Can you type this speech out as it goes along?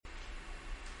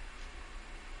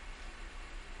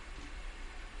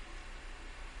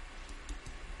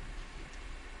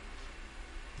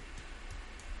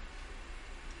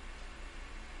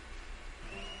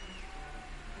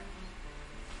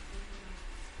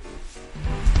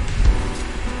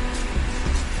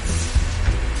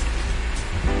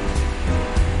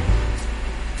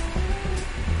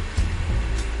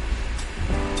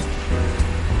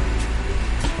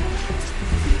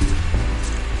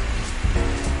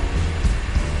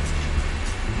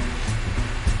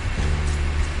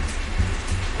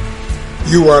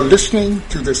You are listening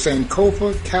to the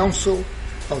Sankofa Council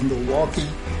of Milwaukee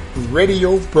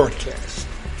radio broadcast.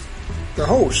 The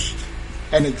host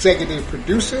and executive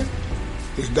producer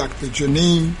is Dr.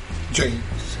 Janine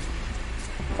James.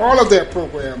 All of their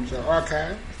programs are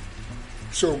archived,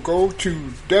 so go to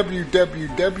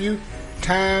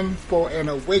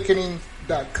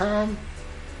www.timeforanawakening.com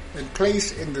and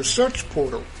place in the search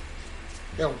portal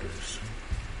Elders.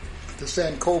 The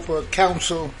Sankofa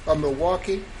Council of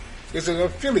Milwaukee is an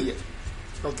affiliate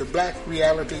of the Black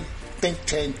Reality Think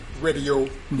Tank Radio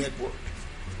Network.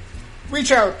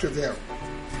 Reach out to them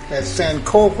at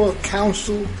Sankofa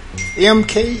Council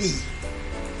MKE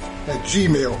at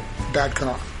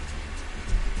gmail.com.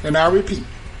 And I repeat,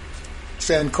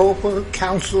 Sankofa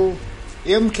Council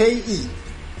MKE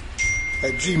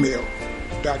at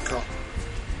gmail.com.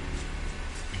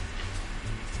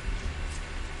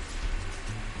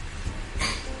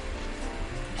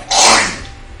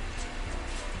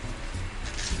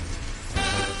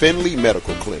 Finley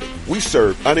Medical Clinic. We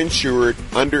serve uninsured,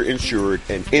 underinsured,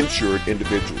 and insured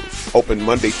individuals. Open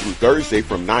Monday through Thursday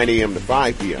from 9 a.m. to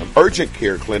 5 p.m. Urgent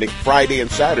Care Clinic Friday and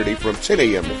Saturday from 10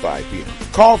 a.m. to 5 p.m.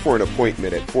 Call for an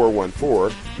appointment at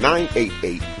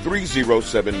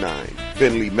 414-988-3079.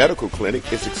 Finley Medical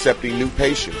Clinic is accepting new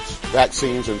patients.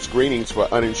 Vaccines and screenings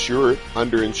for uninsured,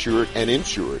 underinsured, and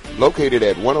insured. Located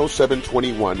at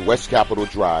 10721 West Capitol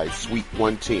Drive, Suite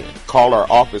 110. Call our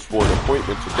office for an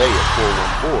appointment today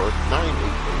at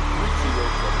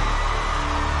 414-988-3079.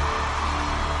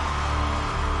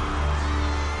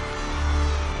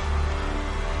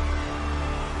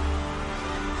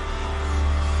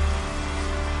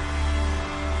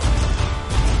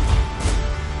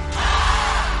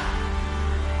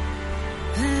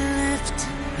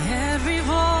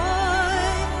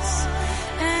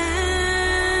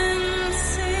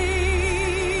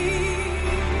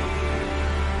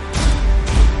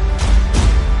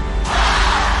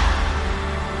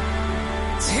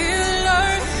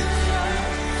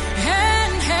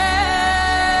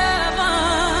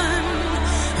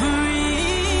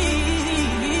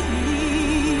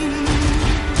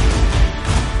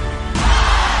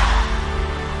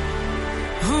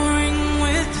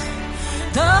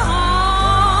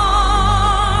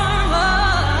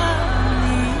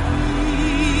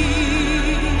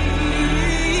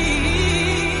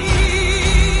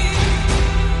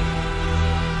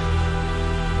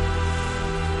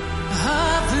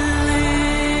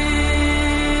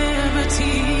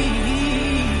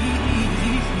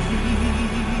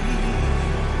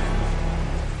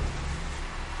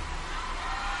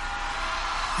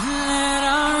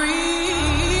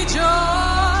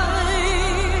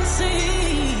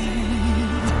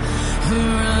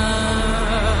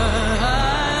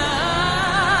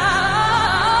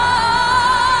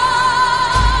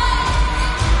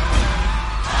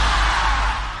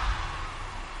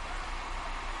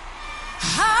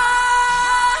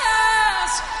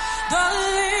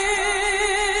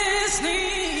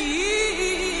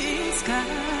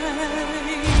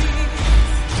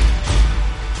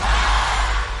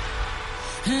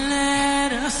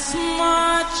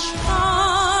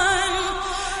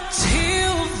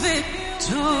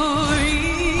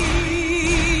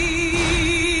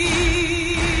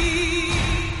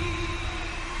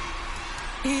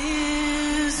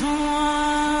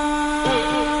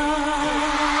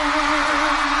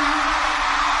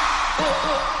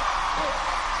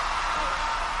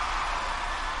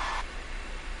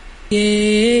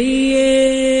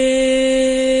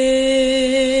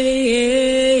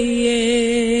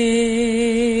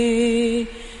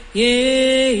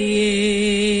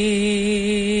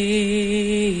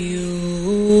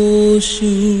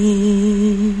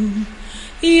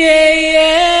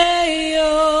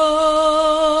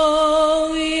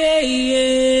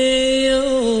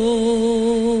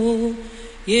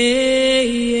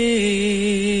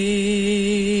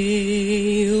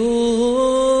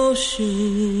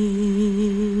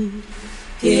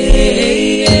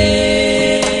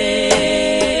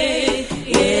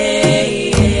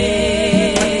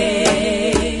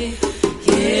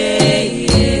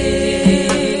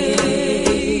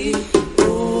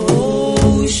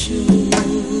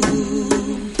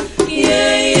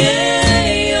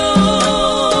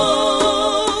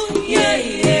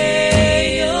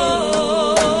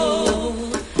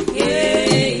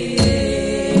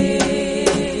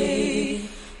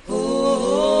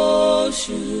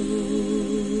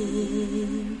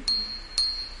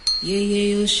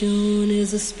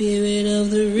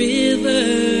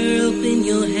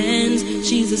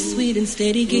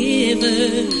 Steady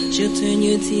giver, she'll turn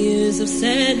your tears of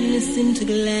sadness into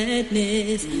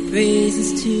gladness.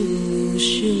 Praises to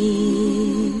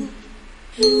Oshun.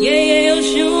 Yeah,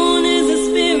 Oshun is the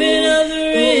spirit of the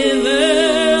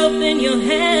river. Open your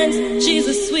hands, she's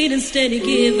a sweet and steady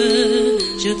giver.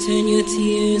 She'll turn your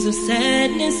tears of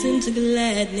sadness into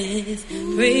gladness.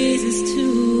 Praises to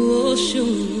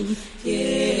Oshun.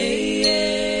 Yeah.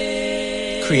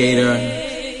 Creator,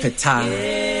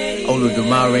 Ptah,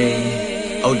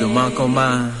 Oludumare,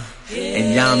 Odumankoma,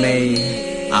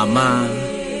 Enyame, Ama,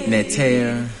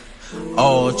 Neter,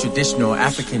 all traditional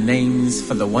African names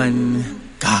for the one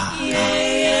God.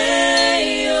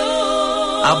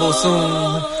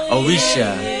 Abosun,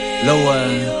 Orisha,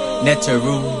 Loa,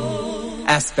 Neteru,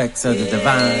 aspects of the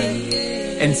divine,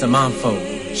 Nsamanfo,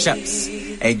 Sheps,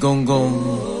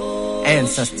 Egungun,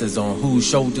 ancestors on whose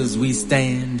shoulders we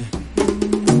stand.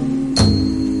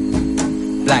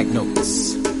 Black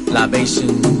notes,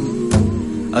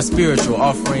 libation, a spiritual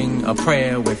offering, a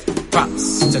prayer with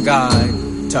props to God,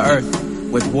 to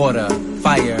earth, with water,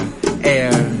 fire,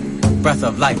 air, breath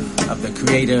of life of the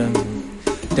Creator,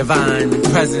 divine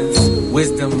presence,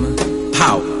 wisdom,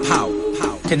 power,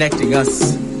 connecting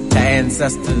us to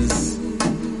ancestors.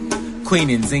 Queen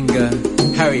Nzinga,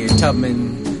 Harriet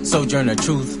Tubman, Sojourner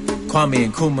Truth, Kwame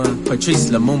Nkrumah, Patrice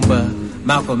Lumumba,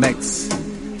 Malcolm X,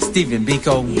 Stephen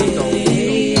Biko,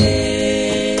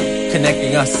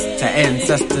 connecting us to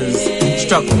ancestors,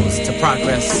 struggles to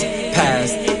progress,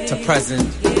 past to present,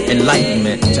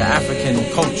 enlightenment to African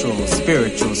cultural,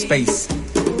 spiritual space,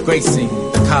 gracing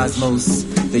the cosmos,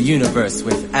 the universe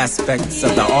with aspects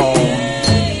of the all,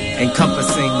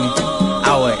 encompassing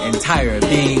our entire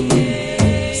being,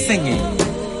 singing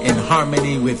in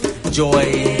harmony with joy,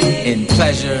 in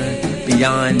pleasure,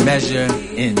 beyond measure,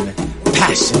 in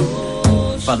passion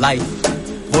for life,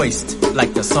 voiced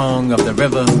like the song of the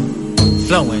river,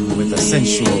 flowing with the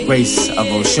sensual grace of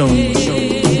Oshun.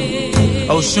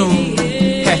 Oshun,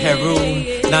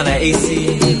 Heheru, Nana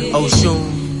Asi,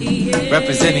 Oshun,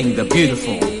 representing the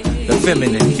beautiful, the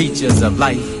feminine features of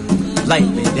life,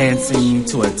 lightly dancing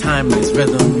to a timeless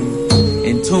rhythm,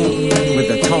 in tune with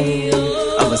the tone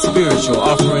of a spiritual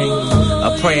offering,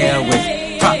 a prayer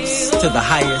with props to the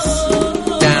highest,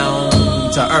 down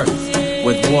to earth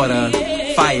with water,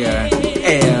 fire,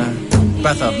 air,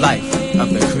 breath of life of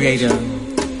the Creator,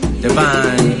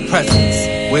 divine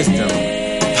presence, wisdom,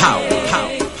 power,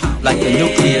 like the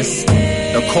nucleus,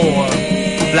 the core,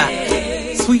 black,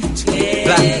 sweet,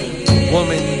 black,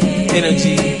 woman,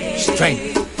 energy,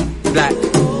 strength, black,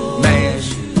 man,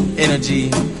 energy,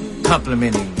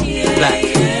 complementing, black,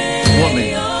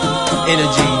 woman,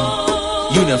 energy,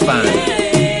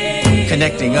 unifying,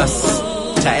 connecting us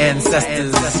to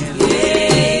ancestors.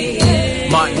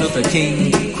 Martin Luther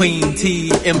King, Queen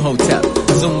T, Imhotep,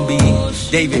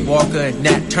 Zumbi, David Walker,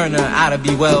 Nat Turner, Ida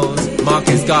B. Wells,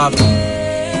 Marcus Garvey,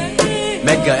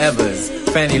 Medgar Evers,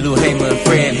 Fannie Lou Hamer,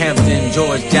 Fred Hampton,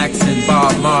 George Jackson,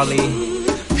 Bob Marley,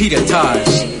 Peter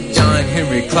Tosh, John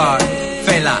Henry Clark,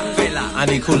 Fela,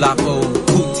 Anikulapo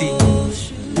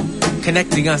Kuti,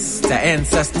 connecting us to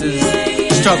ancestors,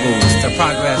 struggles to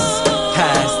progress,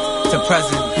 past to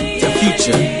present to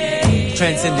future,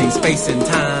 transcending space and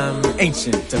time,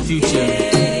 ancient to future,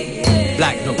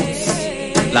 black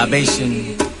notes,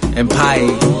 libation, and pie,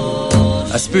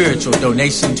 a spiritual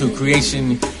donation to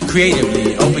creation,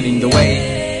 creatively opening the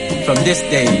way from this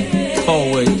day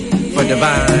forward for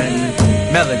divine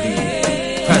melody,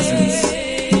 presence,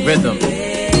 rhythm,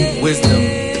 wisdom,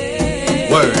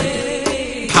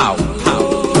 word, power.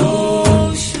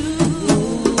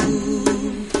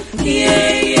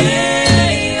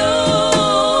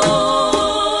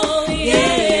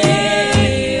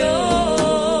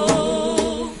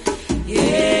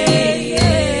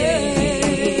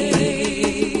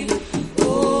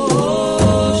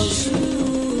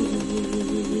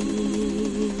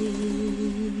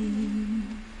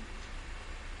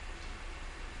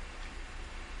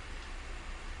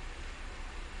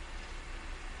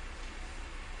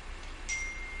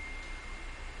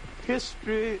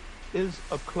 History is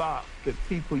a clock that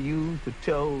people use to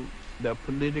tell their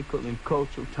political and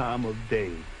cultural time of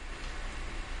day.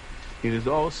 It is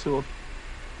also a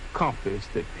compass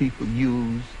that people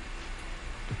use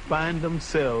to find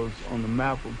themselves on the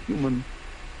map of human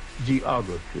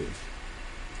geography.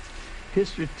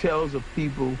 History tells of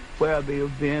people where they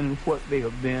have been and what they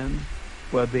have been,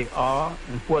 where they are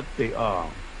and what they are.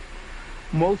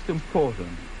 Most important,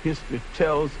 history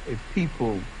tells a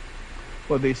people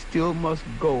where they still must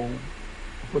go,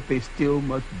 what they still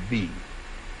must be.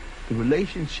 The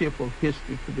relationship of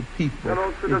history to the people fellow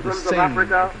is the citizens same of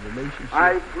Africa, as the relationship.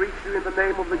 I greet you in the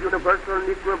name of the Universal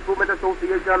Negro Improvement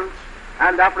Association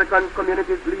and African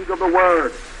Communities League of the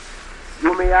World.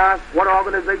 You may ask, what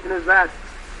organization is that?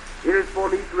 It is for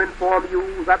me to inform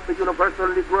you that the Universal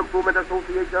Negro Improvement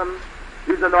Association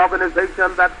is an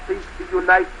organization that seeks to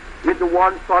unite into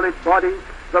one solid body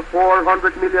the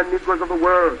 400 million Negroes of the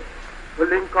world, to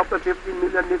link up the 15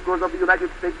 million Negroes of the United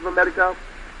States of America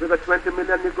with the 20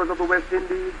 million Negroes of the West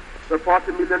Indies, the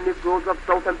 40 million Negroes of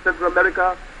South and Central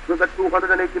America with the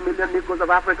 280 million Negroes of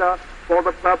Africa, for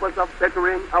the purpose of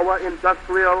bettering our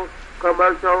industrial,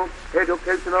 commercial,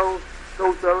 educational,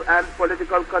 social, and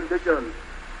political conditions.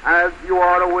 As you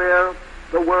are aware,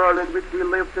 the world in which we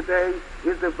live today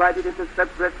is divided into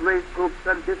separate race groups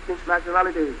and distinct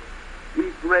nationalities.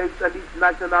 Each race and each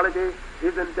nationality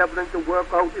is endeavoring to work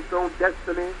out its own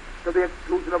destiny to the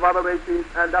exclusion of other races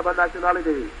and other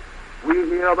nationalities. We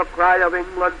hear the cry of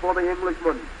England for the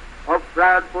Englishman, of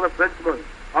France for the Frenchman,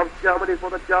 of Germany for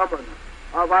the German,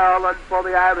 of Ireland for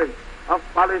the Irish, of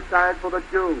Palestine for the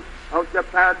Jew, of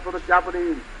Japan for the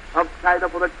Japanese, of China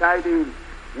for the Chinese.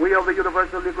 We of the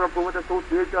Universal Negro Improvement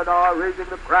Association are raising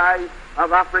the cry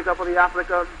of Africa for the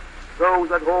Africans,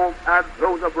 those at home and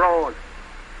those abroad.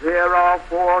 There are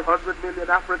 400 million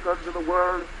Africans in the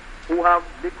world who have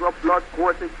Negro blood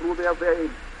coursing through their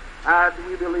veins, and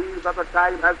we believe that the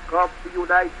time has come to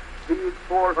unite these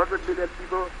 400 million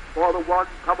people for the one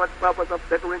common purpose of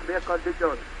bettering their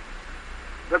conditions.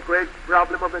 The great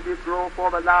problem of the Negro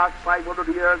for the last 500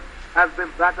 years has been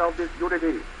that of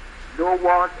disunity. No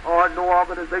one or no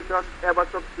organization ever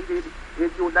succeeded in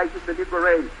uniting the Negro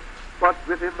race, but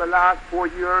within the last 4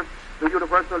 years, the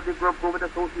Universal Negro Improvement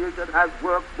Association has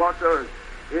worked wonders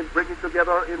in bringing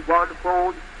together in one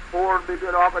fold 4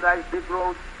 million organized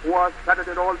Negroes who are scattered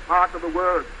in all parts of the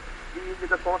world, being in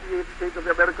the 48 states of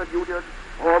the American Union,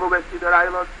 all the West Indian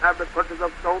Islands, and the countries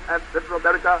of South and Central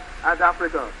America and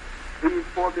Africa. These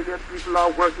 4 million people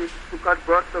are working to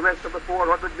convert the rest of the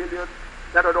 400 million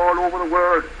scattered all over the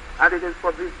world, and it is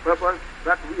for this purpose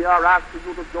that we are asking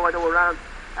you to join our ranks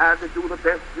and to do the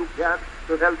best you can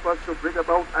to help us to bring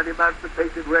about an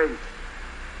emancipated race.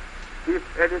 If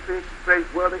anything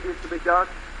praiseworthy is to be done,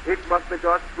 it must be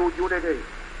done through unity.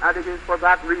 And it is for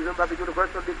that reason that the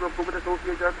Universal Negro Improvement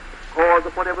Association calls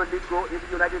upon every Negro in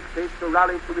the United States to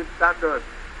rally to its standards.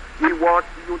 We want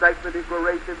to unite the Negro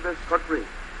race in this country.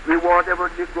 We want every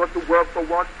Negro to work for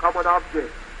one common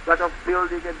object, that of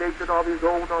building a nation of his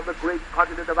own on the great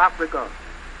continent of Africa.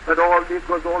 That all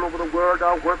Negroes all over the world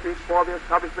are working for the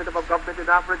establishment of a government in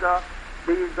Africa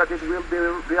means that it will be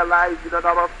realized in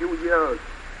another few years.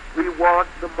 We want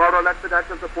the moral and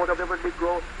financial support of every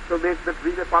Negro to make the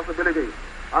dream a possibility.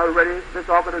 Already, this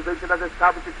organization has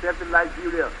established itself in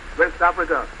Nigeria, West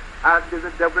Africa, and is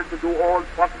endeavoring to do all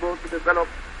possible to develop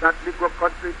that Negro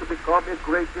country to become a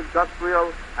great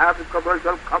industrial and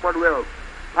commercial commonwealth.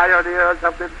 Pioneers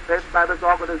have been sent by this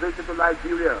organization to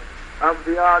Nigeria, and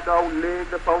they are now laying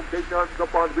the foundations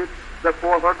upon which the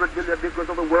 400 million Negroes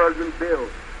of the world will build.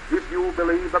 If you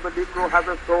believe that the Negro has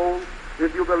a soul,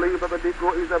 if you believe that the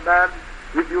Negro is a man,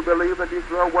 if you believe the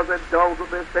Negro was endowed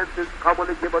with the senses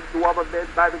commonly given to other men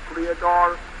by the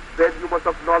Creator, then you must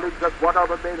acknowledge that what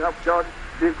other men have done,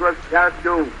 Negroes can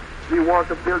do. We want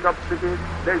to build up cities,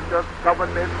 nations,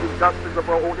 governments, industries of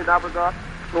our own in Africa,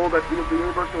 so that we'll be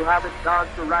able to have a chance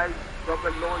to rise from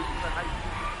the low to the high.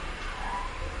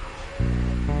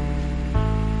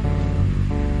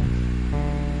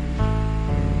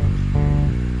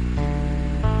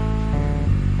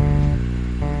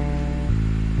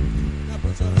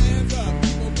 Soul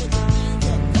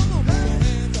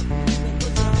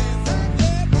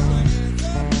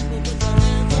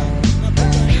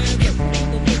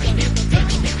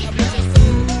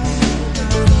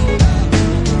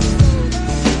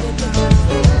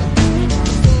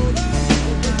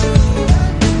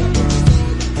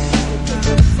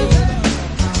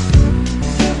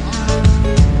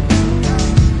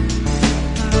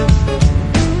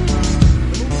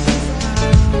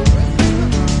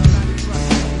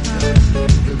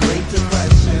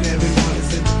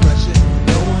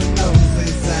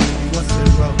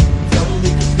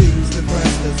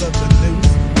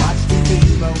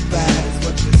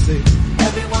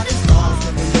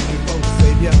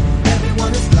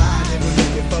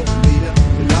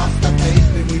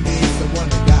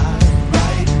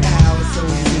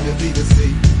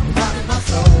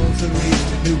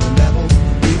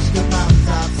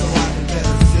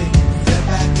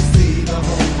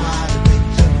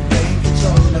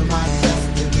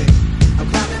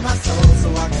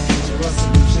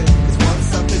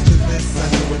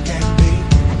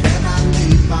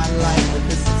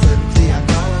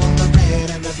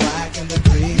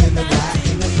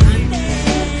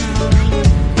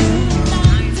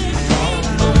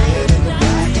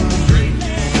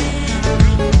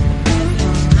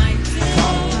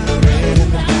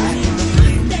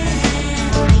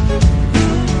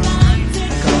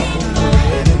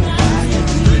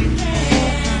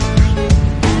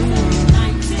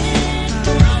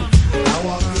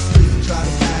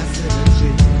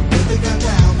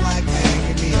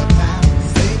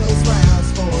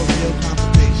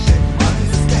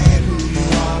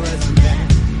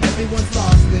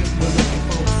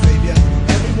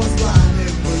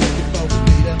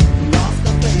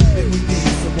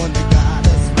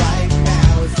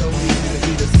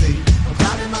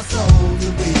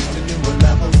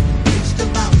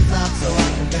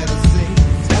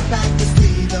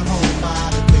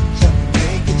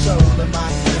of my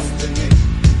destiny.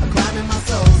 I'm climbing my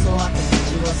soul so I can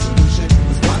get you a solution.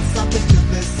 'Cause once I picture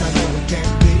this, I know it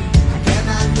can't be. I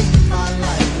cannot live my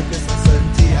life with this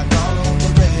uncertainty. I call on the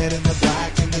red and the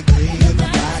black and the green and the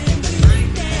black and the green.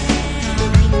 I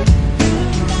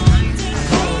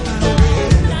call on the red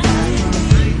and the black and the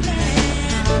green.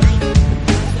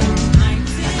 I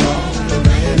call on the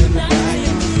red and the black and the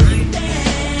green.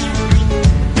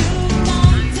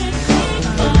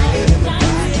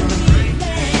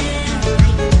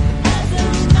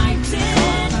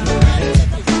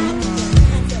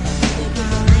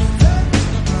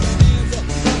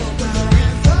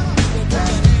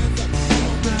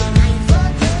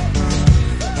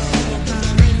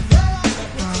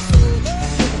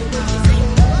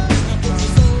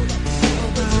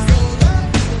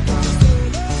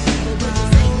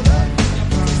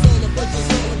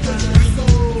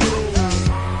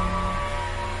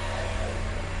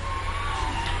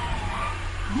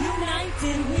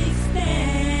 United we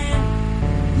stand,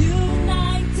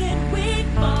 united we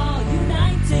fall,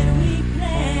 united we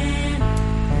plan.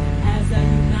 As a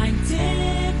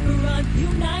united front,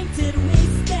 united we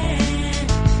stand,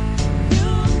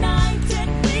 united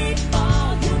we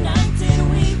fall, united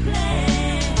we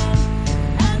plan.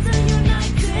 As a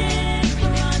united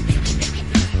front.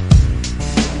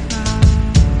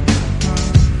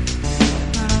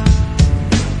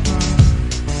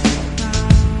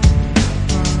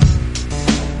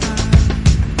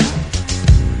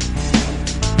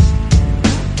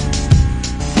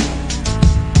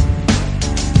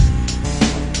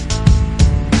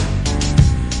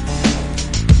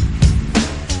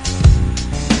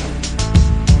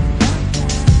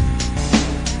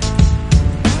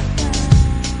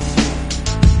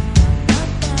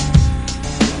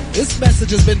 This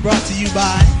message has been brought to you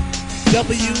by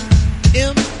WMFW,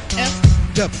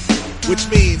 which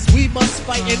means we must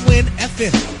fight and win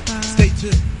FM. Stay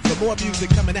tuned for more music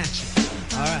coming at you.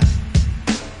 All right.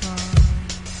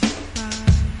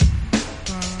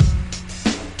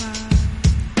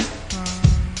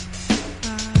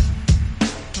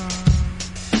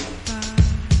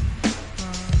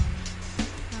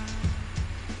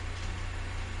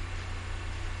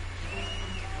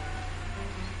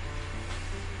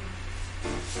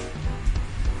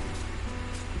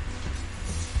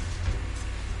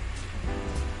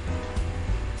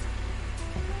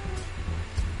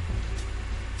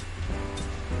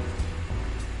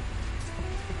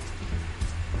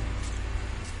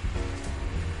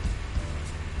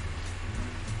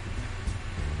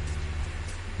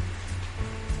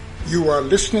 You are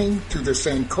listening to the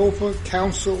Sankofa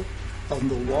Council of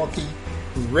Milwaukee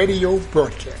radio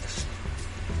broadcast.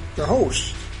 The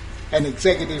host and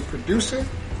executive producer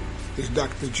is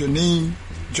Dr. Janine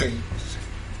James.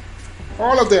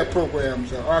 All of their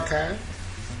programs are archived,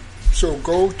 so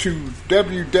go to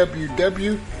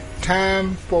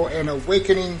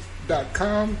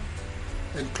www.timeforanawakening.com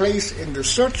and place in the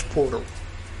search portal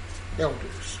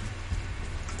Elders.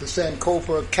 The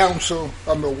Sankofa Council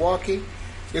of Milwaukee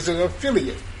is an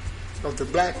affiliate of the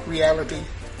Black Reality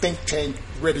Think Tank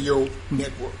Radio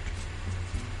Network.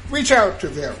 Reach out to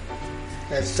them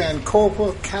at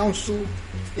Sankofa Council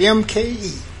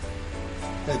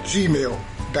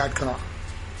MKE@gmail.com.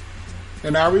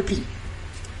 And I repeat,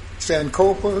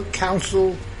 Sankofa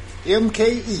Council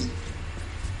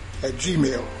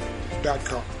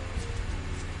MKE@gmail.com.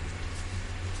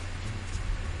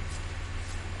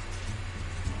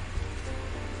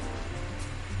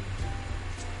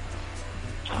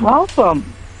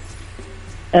 Welcome.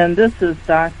 And this is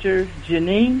Dr.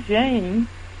 Janine James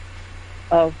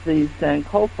of the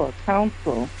Sankofa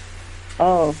Council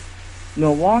of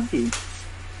Milwaukee.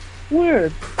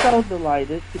 We're so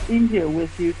delighted to be here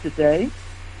with you today.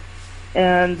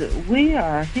 And we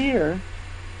are here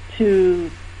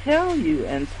to tell you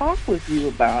and talk with you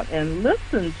about and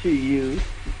listen to you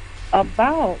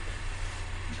about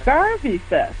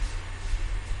Garveyfest.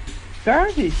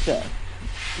 Garveyfest,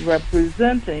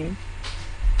 representing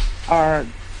our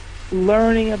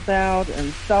learning about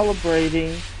and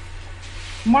celebrating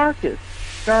Marcus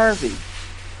Garvey.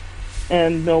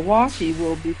 And Milwaukee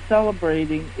will be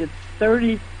celebrating its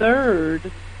 33rd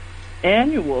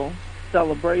annual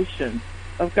celebration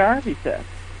of Garveyfest.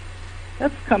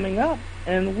 That's coming up,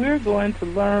 and we're going to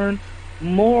learn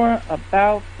more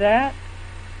about that,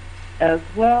 as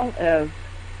well as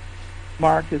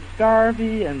Marcus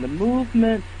Garvey and the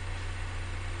movement.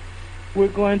 We're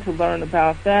going to learn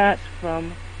about that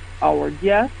from our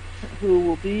guest who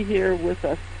will be here with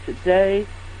us today,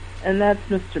 and that's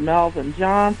Mr. Melvin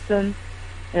Johnson,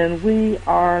 and we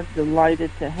are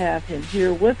delighted to have him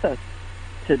here with us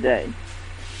today.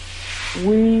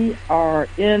 We are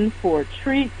in for a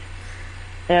treat,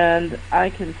 and I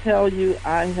can tell you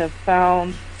I have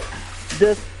found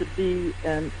this to be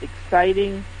an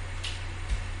exciting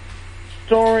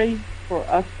story for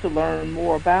us to learn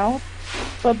more about.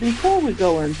 But before we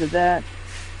go into that,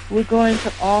 we're going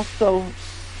to also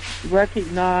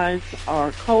recognize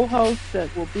our co-host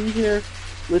that will be here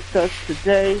with us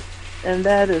today, and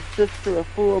that is Sister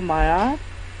Afua Mayat,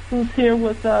 who's here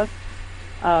with us,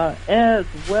 as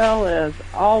well as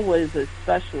always a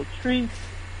special treat,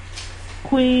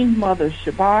 Queen Mother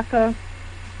Shabaka,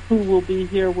 who will be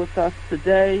here with us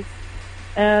today.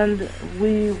 And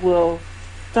we will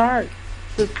start,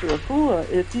 Sister Afua,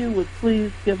 if you would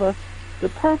please give us the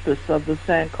purpose of the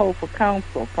Sankofa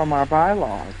Council from our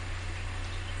bylaws.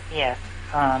 Yes.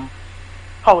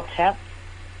 Hotep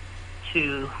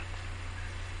to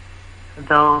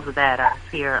those that are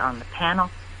here on the panel,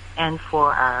 and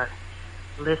for our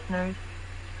listeners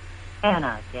and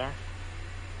our guests.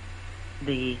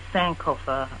 The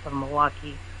Sankofa of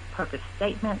Milwaukee purpose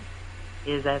statement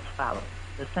is as follows.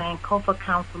 The Sankofa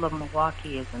Council of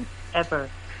Milwaukee is an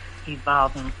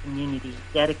ever-evolving community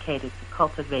dedicated to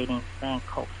cultivating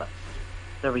Sankofa,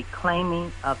 the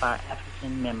reclaiming of our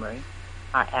African memory,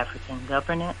 our African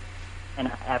governance, and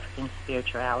our African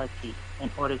spirituality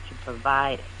in order to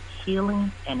provide a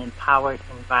healing and empowered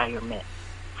environment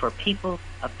for people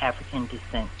of African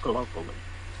descent globally.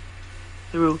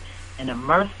 Through an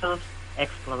immersive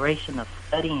exploration of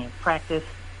study and practice,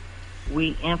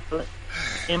 we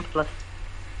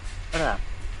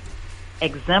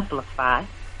exemplify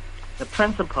the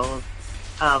principles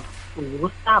of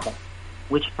Usaba,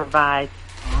 which provides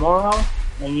moral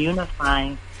and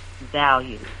unifying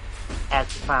values as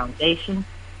the foundation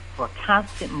for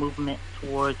constant movement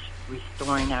towards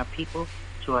restoring our people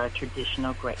to our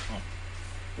traditional greatness.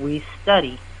 We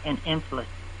study and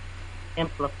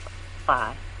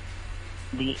amplify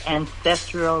the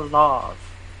ancestral laws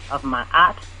of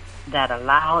Ma'at that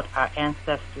allowed our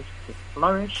ancestors to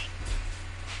flourish,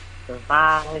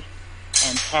 survive,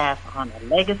 and pass on a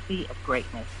legacy of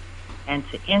greatness, and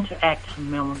to interact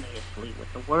harmoniously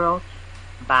with the world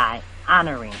by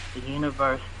honoring the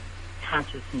universe,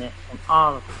 consciousness, and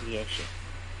all of creation.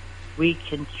 We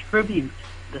contribute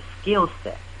the skill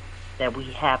set that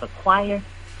we have acquired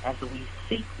as we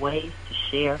seek ways to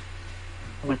share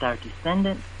with our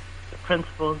descendants the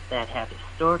principles that have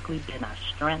historically been our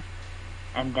strength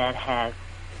and that has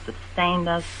sustained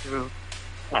us through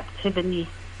captivity,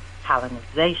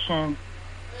 colonization,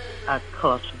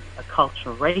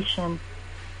 acculturation,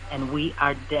 and we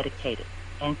are dedicated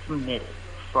and committed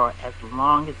for as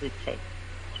long as it takes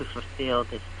to fulfill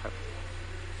this purpose.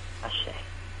 Ashe.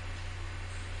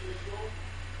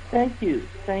 Thank you.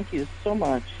 Thank you so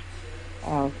much,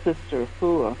 Sister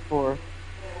Afua, for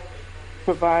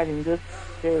providing this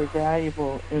very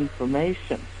valuable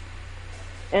information.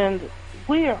 And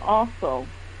we are also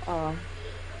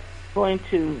going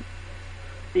to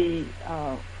be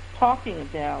talking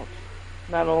about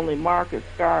not only Marcus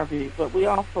Garvey, but we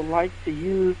also like to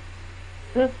use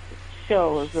this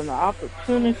show as an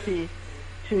opportunity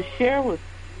to share with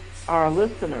our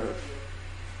listeners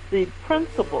the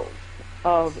principles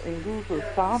of Nguzo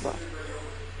Saba,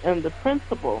 and the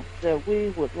principle that we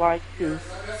would like to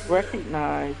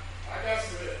recognize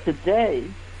today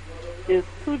is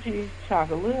Kuji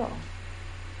Chagalil.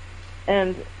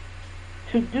 And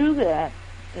to do that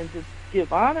and to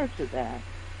give honor to that,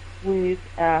 we've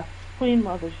asked Queen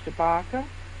Mother Shabaka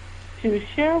to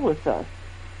share with us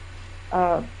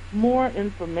more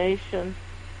information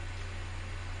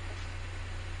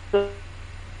so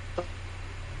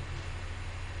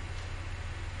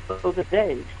the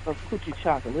day of Kuji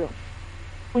Chagalil.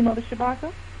 Queen Mother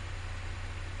Shabaka?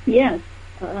 Yes.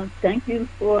 Thank you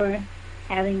for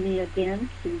having me again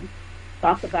to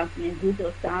talk about the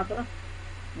Nguzo Saba,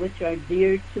 which are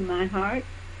dear to my heart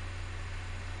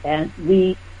as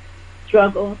we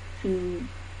struggle to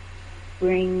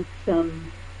bring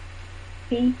some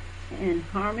peace and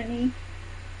harmony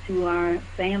to our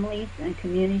families and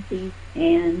communities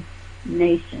and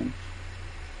nations.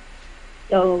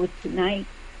 So tonight,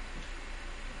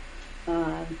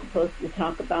 I'm supposed to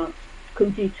talk about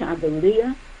Kuji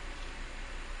Chagalil,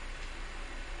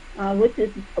 which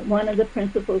is one of the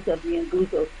principles of the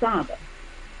Nguzo Saba.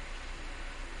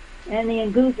 And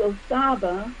the Nguzo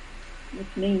Saba,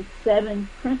 which means 7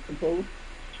 principles,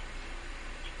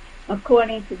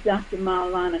 according to Dr.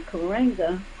 Maulana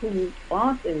Karenga, who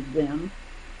authored them,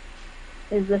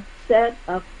 is a set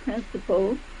of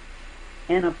principles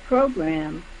and a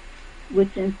program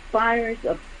which inspires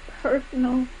a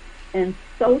personal and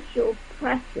social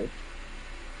practice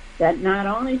that not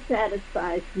only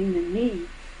satisfies human needs,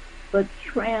 but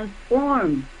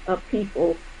transforms a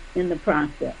people in the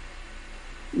process,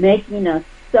 making us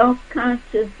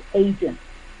self-conscious agents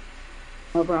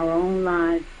of our own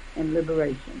lives and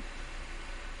liberation.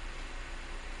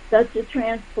 Such a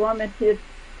transformative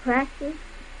practice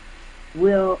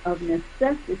will, of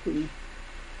necessity,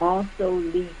 also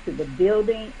lead to the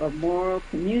building of moral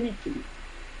communities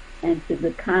and to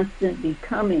the constant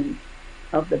becoming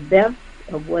of the best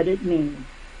of what it means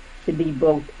to be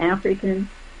both African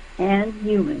and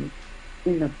human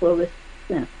in the fullest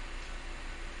sense.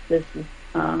 This is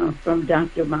from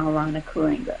Dr. Maulana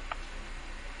Karenga.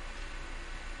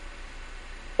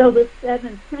 So the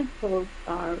 7 principles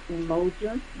are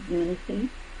Umoja, unity,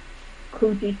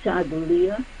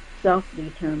 Kujichagulia,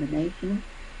 self-determination,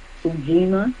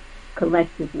 Ujima,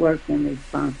 collective work and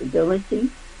responsibility,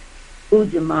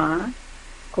 Ujamaa,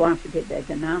 cooperative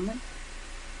economics,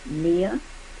 Nia,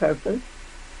 purpose,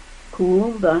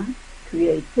 Kuumba,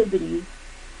 creativity,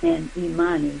 and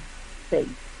Imani,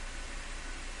 faith.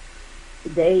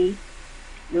 Today,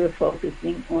 we're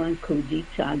focusing on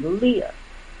Kujichagulia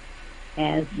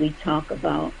as we talk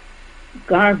about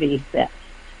Garveyfest.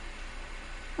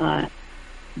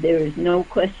 There is no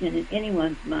question in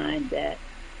anyone's mind that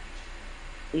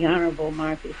the Honorable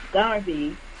Marcus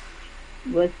Garvey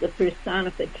was the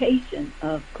personification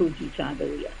of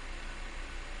Kujichagulia,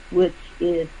 which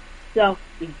is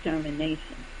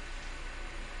self-determination,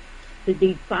 to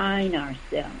define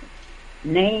ourselves,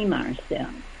 name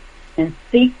ourselves, and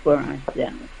speak for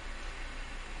ourselves,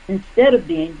 instead of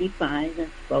being defined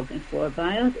and spoken for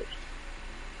by others.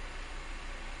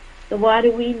 So why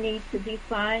do we need to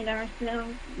define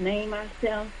ourselves, name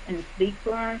ourselves, and speak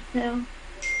for ourselves?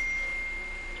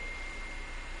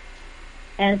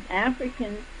 As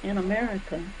Africans in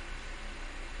America,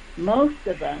 most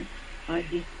of us are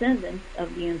descendants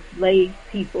of the enslaved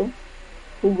people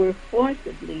who were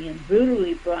forcibly and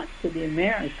brutally brought to the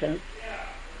Americas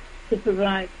to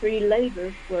provide free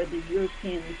labor for the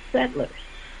European settlers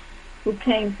who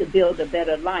came to build a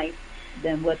better life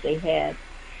than what they had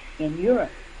in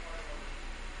Europe.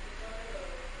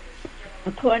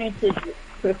 According to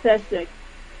Professor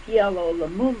Kielo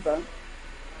Lumumba,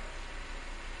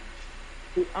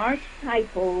 the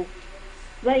archetypal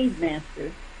slave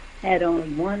master had only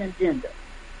one agenda: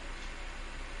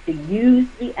 to use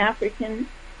the African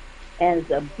as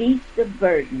a beast of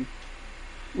burden,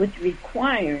 which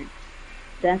required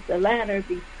that the latter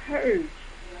be purged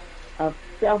of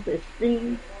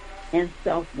self-esteem and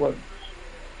self-worth.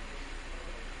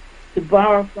 To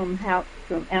borrow from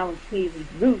Alan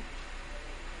Cayley's roots,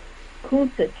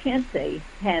 Kunta Kinte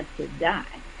had to die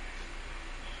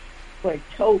for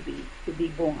Toby to be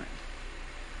born.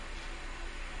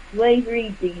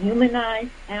 Slavery dehumanized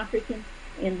Africans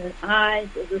in the eyes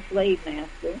of the slave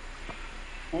master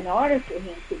in order for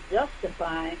him to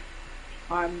justify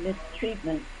our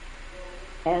mistreatment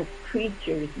as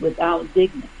creatures without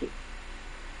dignity.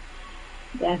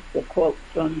 That's the quote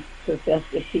from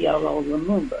Professor Kielo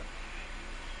Lumumba.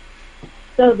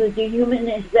 So the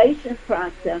dehumanization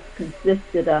process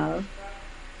consisted of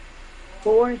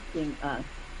forcing us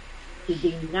to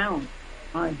denounce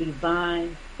our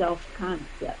divine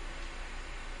self-concept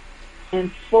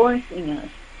and forcing us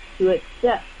to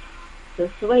accept the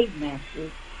slave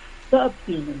master's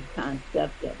subhuman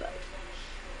concept of us.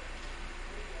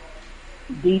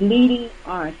 Deleting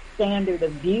our standard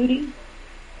of beauty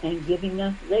and giving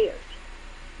us theirs,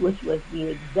 which was the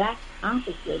exact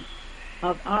opposite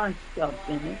of our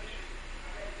self-image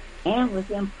and was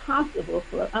impossible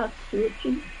for us to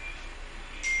achieve.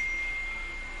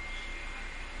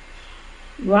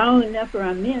 Raul Nefer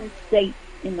Amin states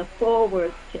in the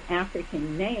foreword to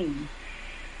African Names,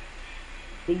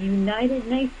 the United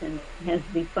Nations has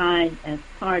defined as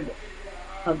part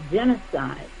of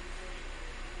genocide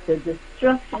the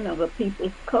destruction of a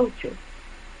people's culture.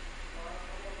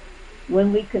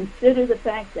 When we consider the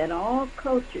fact that in all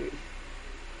cultures,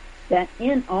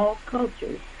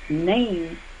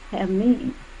 names have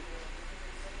meaning,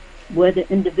 whether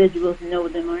individuals know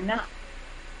them or not.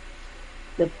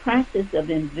 The practice of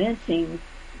inventing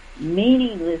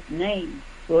meaningless names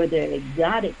for their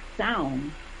exotic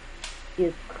sounds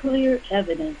is clear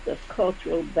evidence of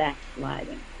cultural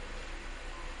backsliding.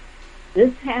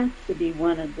 This has to be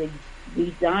one of the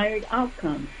desired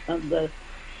outcomes of the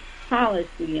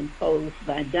policy imposed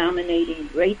by dominating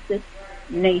racist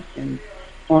nations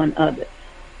on others.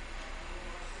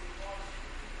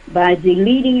 By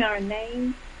deleting our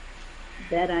names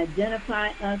that identify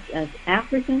us as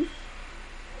Africans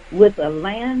with a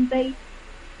land base,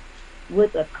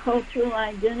 with a cultural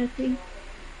identity,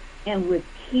 and with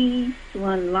keys to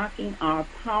unlocking our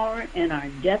power and our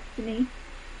destiny,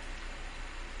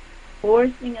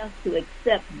 forcing us to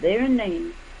accept their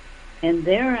names and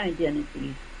their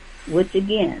identities, which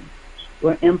again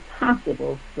were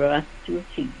impossible for us to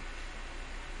achieve.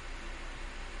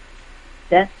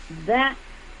 That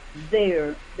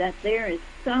there is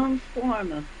some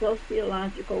form of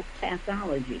sociological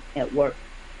pathology at work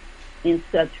in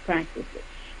such practices.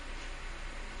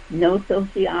 No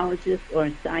sociologist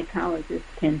or psychologist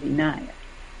can deny it.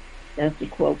 That's a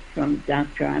quote from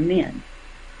Dr. Amin.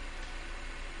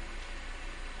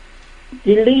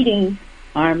 Deleting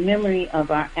our memory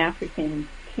of our African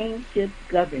kingship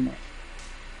governance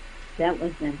that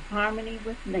was in harmony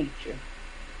with nature,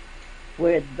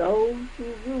 where those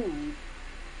who ruled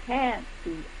had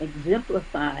to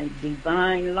exemplify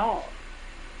divine laws,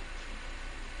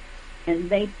 and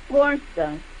they forced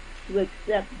us to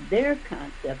accept their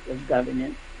concept of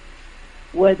governance,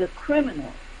 where the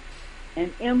criminal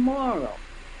and immoral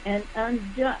and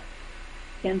unjust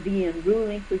can be in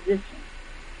ruling positions,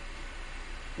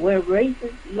 where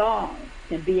racist laws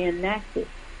can be enacted,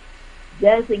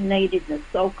 designating the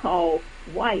so-called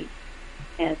white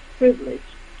as privileged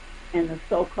and the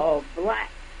so-called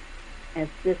black as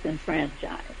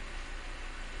disenfranchised,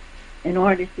 in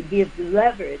order to give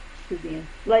leverage to the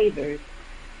enslavers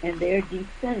and their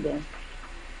descendants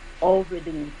over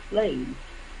the enslaved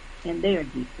and their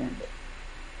descendants.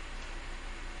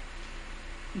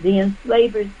 The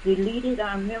enslavers deleted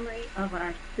our memory of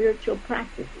our spiritual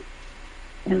practices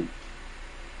and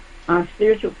our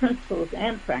spiritual principles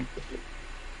and practices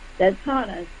that taught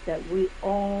us that we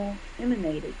all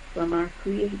emanated from our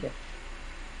Creator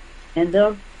and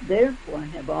therefore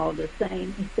have all the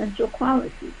same essential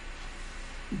qualities,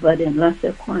 but in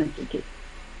lesser quantity.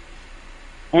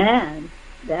 And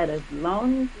that as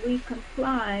long as we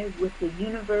comply with the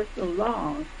universal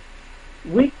laws,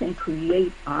 we can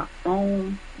create our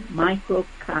own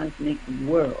microcosmic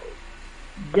world,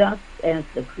 just as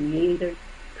the Creator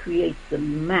creates the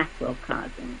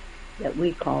macrocosm that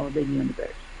we call the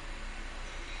universe.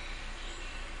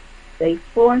 They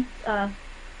forced us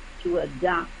to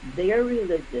adopt their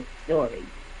religious story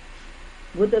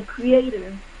with a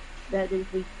Creator that is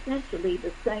essentially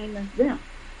the same as them,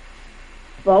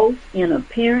 both in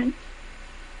appearance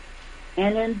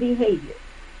and in behavior.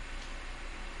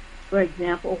 For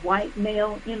example, white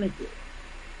male images,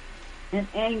 an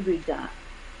angry God,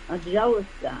 a jealous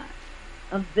God,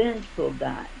 a vengeful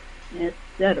God,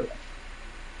 etc.,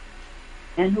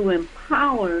 and who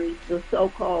empowers the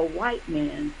so-called white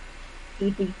man to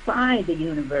defy the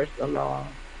universal law,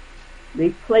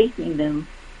 replacing them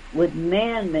with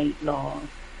man-made laws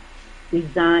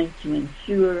designed to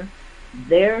ensure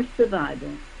their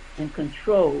survival and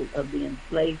control of the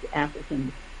enslaved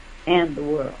Africans and the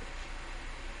world.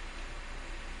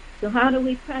 So how do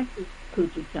we practice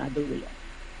Kuchikadalia?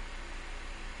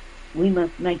 We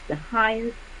must make the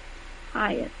highest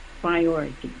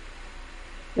priority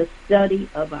the study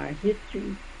of our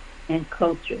history and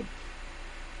culture,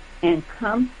 and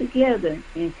come together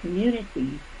in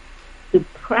communities to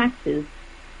practice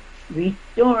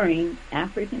restoring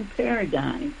African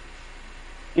paradigms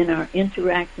in our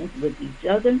interactions with each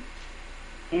other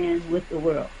and with the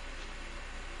world,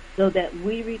 so that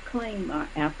we reclaim our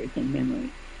African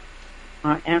memory,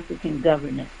 our African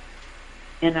governance,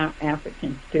 and our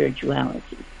African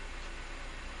spirituality.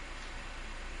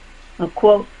 A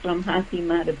quote from Haki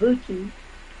Madabuchi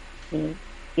is,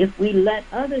 "If we let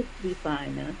others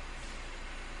define us,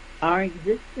 our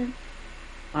existence,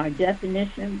 our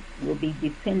definition will be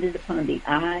dependent upon the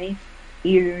eyes,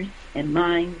 ears, and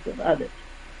minds of others.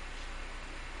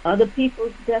 Other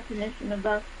people's definition of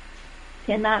us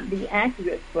cannot be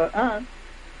accurate for us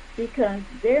because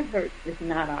their hurt is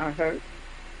not our hurt.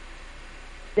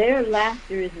 Their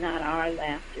laughter is not our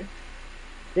laughter.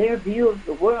 Their view of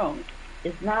the world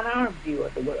is not our view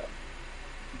of the world.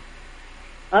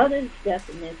 Others'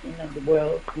 definition of the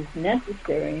world is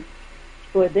necessary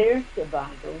for their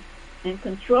survival and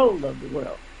control of the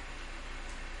world.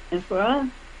 And for us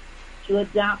to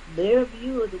adopt their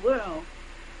view of the world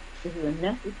is a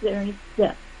necessary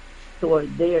step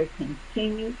toward their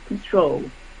continued control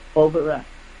over us."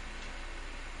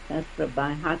 That's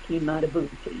by Haki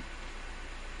Madabuchi.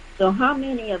 So how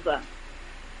many of us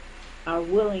are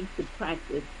willing to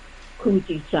practice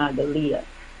Kuchikadalia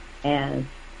as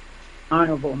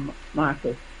Honorable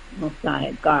Marcus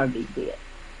Mosiah Garvey did?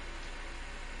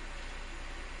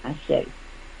 Ashe.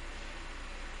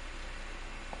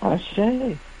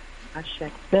 Ashe.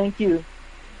 Ashe. Thank you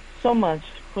so much,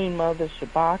 Queen Mother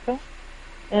Shabaka.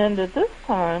 And at this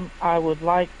time, I would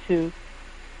like to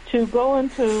to go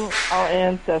into our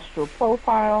ancestral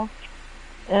profile,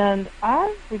 and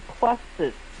I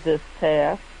requested this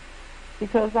task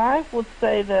because I would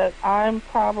say that I'm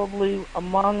probably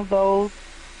among those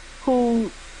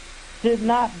who did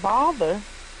not bother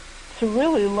to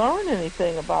really learn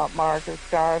anything about Marcus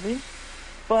Garvey,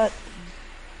 but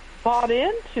bought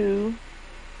into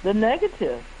the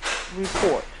negative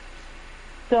report.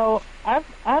 So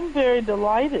I'm very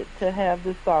delighted to have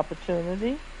this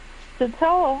opportunity to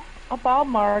tell about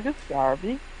Marcus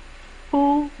Garvey,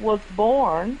 who was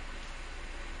born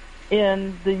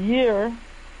in the year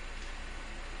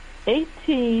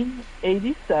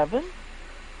 1887.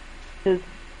 His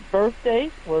birth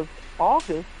date was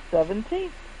August 17th.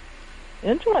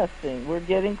 Interesting. We're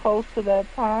getting close to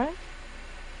that time.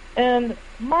 And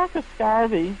Marcus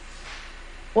Garvey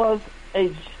was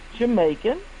a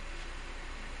Jamaican.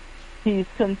 He's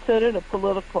considered a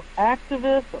political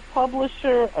activist, a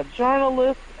publisher, a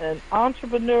journalist, an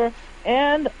entrepreneur,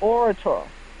 and orator.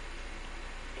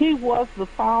 He was the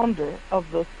founder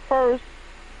of the first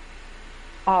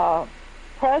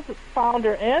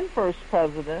founder and first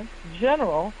president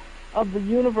general of the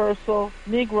Universal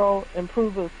Negro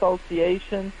Improvement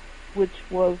Association, which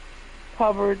was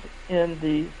covered in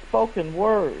the spoken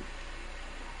word.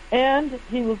 And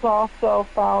he was also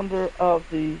founder of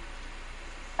the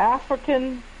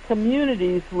African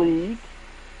Communities League,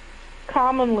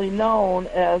 commonly known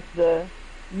as the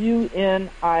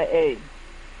UNIA.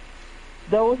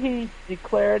 Though he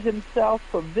declared himself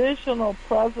provisional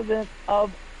president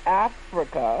of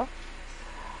Africa,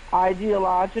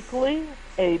 ideologically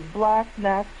a black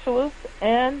nationalist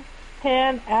and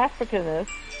pan-Africanist,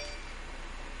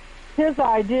 his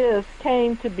ideas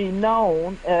came to be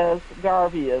known as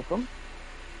Garveyism,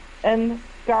 and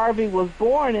Garvey was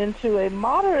born into a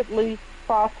moderately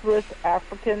prosperous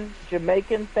African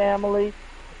Jamaican family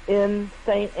in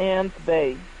St. Ann's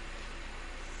Bay.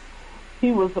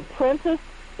 He was apprenticed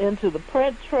into the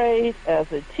print trade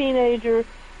as a teenager,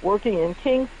 working in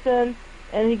Kingston,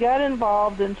 and he got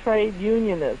involved in trade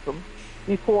unionism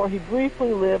before he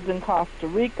briefly lived in Costa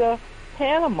Rica,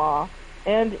 Panama,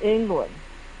 and England.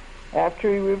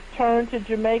 After he returned to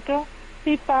Jamaica,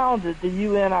 he founded the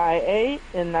UNIA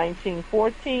in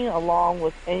 1914 along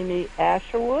with Amy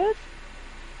Asherwood,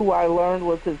 who I learned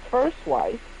was his first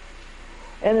wife.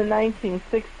 And in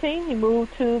 1916, he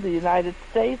moved to the United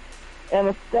States and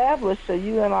established a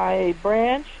UNIA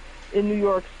branch in New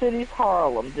York City's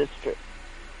Harlem district.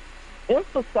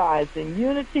 Emphasizing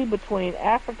unity between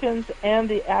Africans and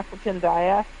the African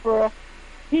diaspora,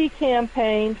 he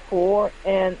campaigned for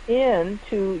an end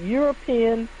to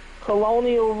European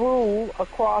colonial rule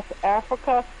across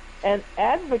Africa and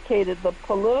advocated the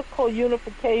political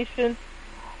unification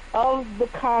of the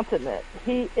continent.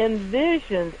 He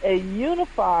envisioned a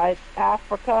unified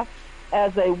Africa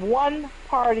as a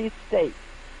one-party state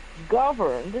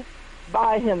governed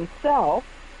by himself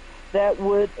that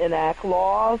would enact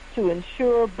laws to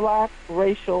ensure black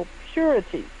racial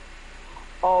purity.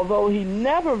 Although he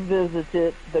never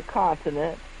visited the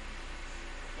continent,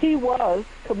 he was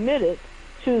committed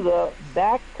to the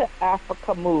Back to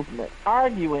Africa movement,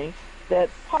 arguing that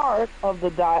part of the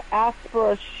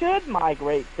diaspora should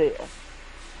migrate there.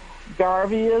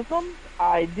 Garveyism's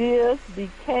ideas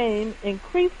became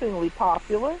increasingly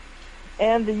popular,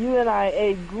 and the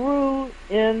UNIA grew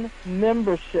in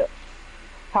membership.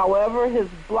 However, his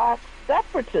black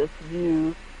separatist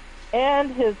views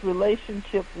and his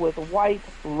relationship with white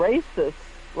racists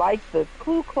like the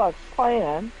Ku Klux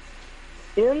Klan,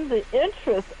 in the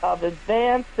interest of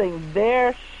advancing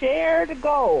their shared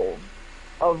goal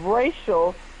of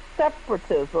racial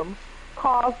separatism,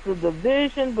 caused the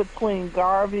division between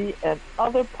Garvey and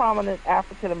other prominent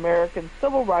African American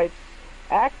civil rights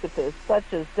activists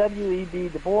such as W.E.B.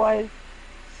 Du Bois,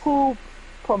 who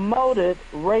promoted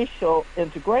racial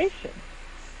integration.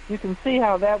 You can see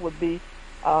how that would be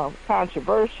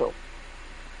controversial.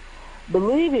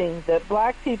 Believing that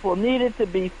black people needed to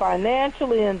be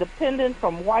financially independent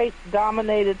from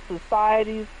white-dominated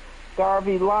societies,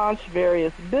 Garvey launched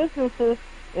various businesses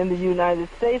in the United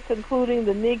States, including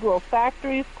the Negro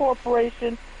Factories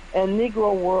Corporation and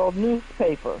Negro World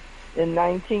newspaper. In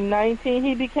 1919,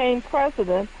 he became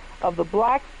president of the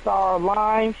Black Star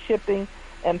Line Shipping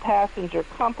and Passenger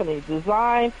Company,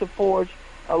 designed to forge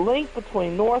a link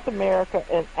between North America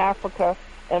and Africa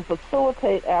and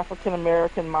facilitate African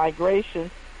American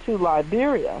migration to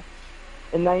Liberia.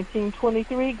 In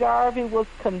 1923, Garvey was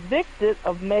convicted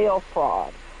of mail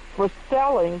fraud for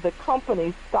selling the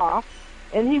company's stock,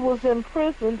 and he was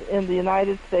imprisoned in the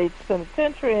United States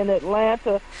Penitentiary in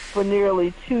Atlanta for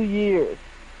nearly 2 years.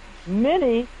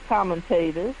 Many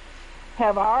commentators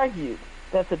have argued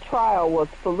that the trial was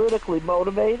politically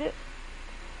motivated,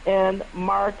 and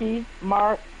Marcus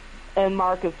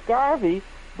Garvey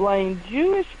blamed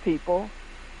Jewish people,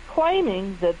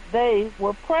 claiming that they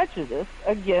were prejudiced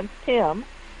against him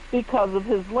because of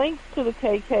his links to the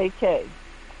KKK.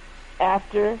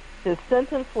 After his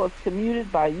sentence was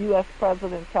commuted by U.S.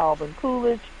 President Calvin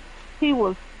Coolidge, he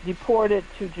was deported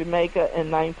to Jamaica in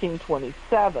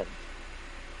 1927.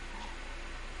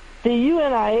 The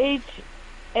UNIHA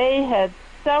had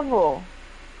several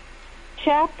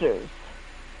chapters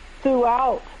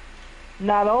throughout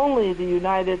not only the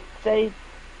United States,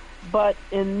 but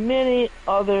in many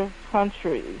other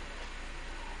countries.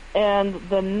 And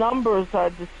the numbers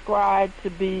are described to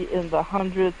be in the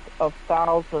hundreds of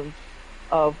thousands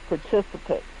of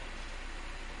participants.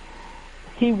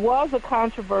 He was a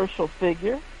controversial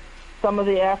figure. Some of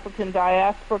the African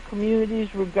diaspora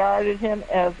communities regarded him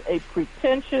as a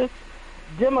pretentious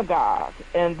demagogue,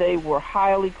 and they were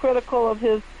highly critical of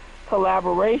his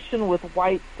collaboration with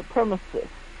white supremacists,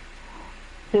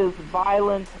 his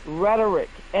violent rhetoric,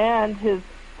 and his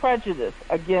prejudice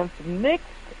against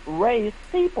mixed-race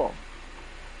people,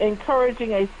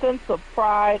 encouraging a sense of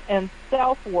pride and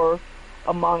self-worth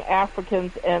among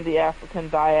Africans and the African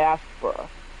diaspora,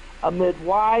 amid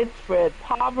widespread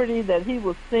poverty that he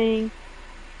was seeing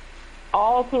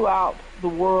all throughout the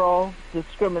world,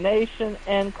 discrimination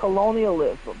and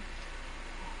colonialism.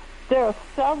 There are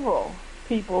several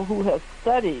people who have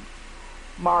studied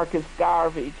Marcus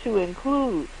Garvey, to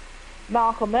include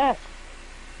Malcolm X,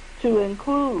 to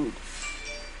include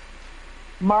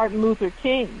Martin Luther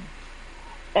King,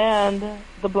 and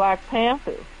the Black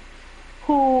Panthers,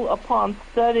 who, upon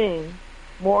studying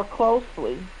more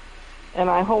closely, and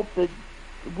I hope that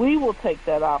we will take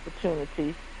that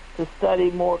opportunity to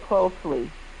study more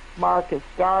closely Marcus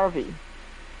Garvey.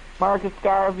 Marcus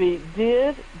Garvey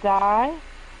did die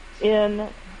in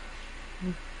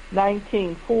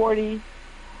 1940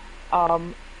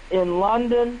 in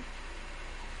London,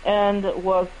 and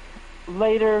was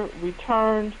later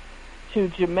returned to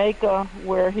Jamaica,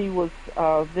 where he was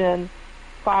then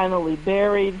finally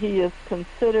buried. He is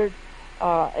considered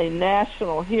a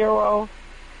national hero,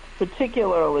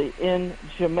 particularly in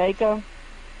Jamaica,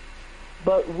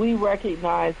 but we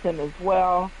recognize him as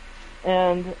well,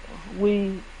 and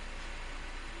we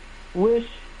wish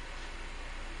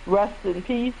rest in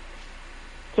peace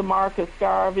to Marcus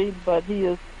Garvey, but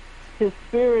his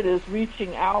spirit is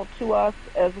reaching out to us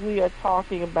as we are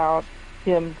talking about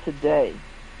him today.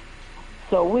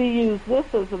 So we use this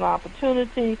as an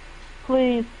opportunity,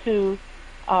 please, to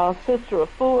Sister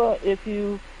Afua, if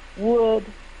you would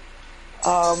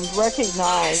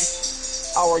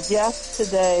recognize our guest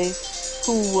today,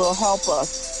 who will help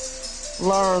us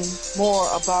learn more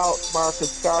about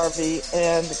Marcus Garvey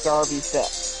and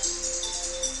Garveyfest.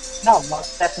 No,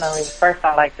 most definitely. First,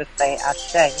 I'd like to say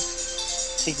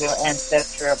ashe to your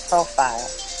ancestral profile,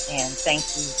 and thank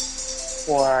you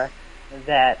for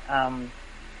that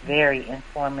very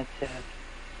informative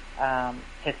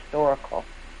historical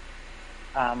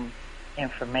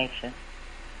information.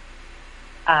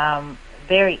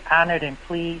 Very honored and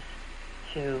pleased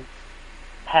to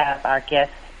have our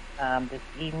guest this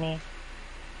evening,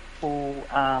 who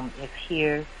is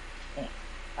here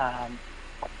to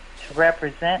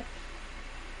represent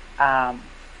a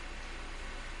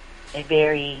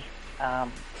very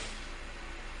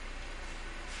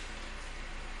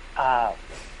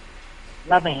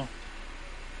loving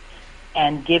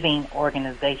and giving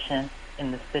organization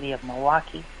in the city of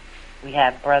Milwaukee. We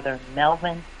have Brother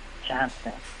Melvin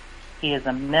Johnson. He is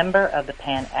a member of the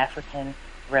Pan-African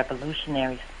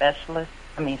Revolutionary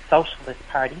Socialist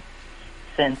Party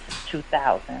since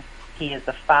 2000. He is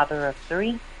the father of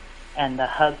 3 and the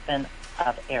husband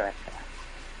of Erica.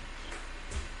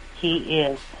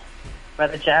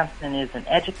 Brother Johnson is an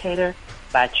educator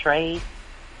by trade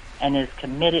and is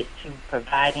committed to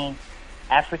providing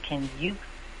African youth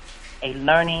a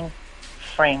learning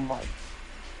framework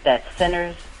that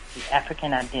centers the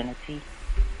African identity,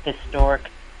 historic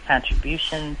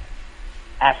contributions,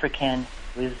 African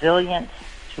resilience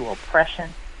to oppression,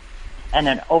 and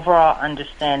an overall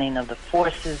understanding of the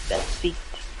forces that seek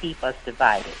to keep us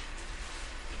divided.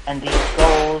 And these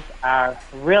goals are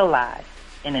realized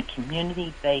in a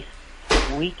community-based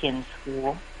weekend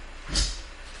school,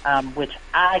 which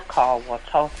I call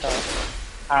Watoto.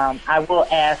 I will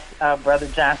ask Brother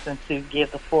Johnson to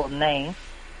give the full name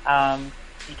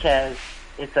because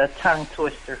it's a tongue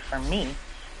twister for me,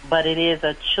 but it is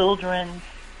a children's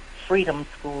freedom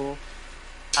school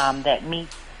that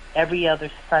meets every other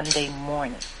Sunday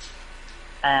morning.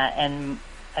 And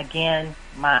again,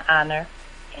 my honor,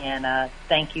 and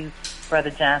thank you Brother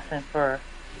Johnson, for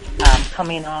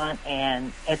coming on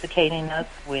and educating us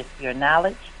with your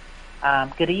knowledge.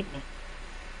 Good evening.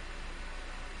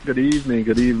 Good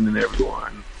evening,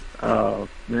 everyone.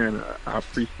 Man, I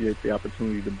appreciate the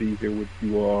opportunity to be here with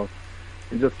you all,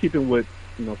 and just keeping with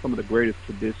some of the greatest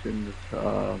traditions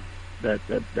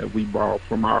that we borrow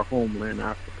from our homeland,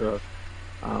 Africa.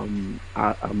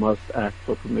 I must ask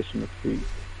for permission to speak.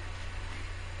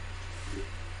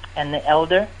 And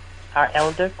our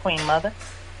elder, Queen Mother,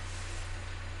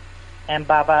 and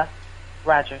Baba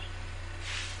Rogers.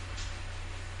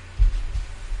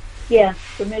 Yeah,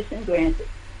 permission granted.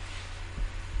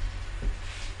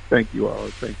 Thank you all.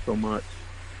 Thanks so much.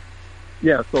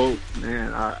 Yeah, so,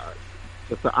 man,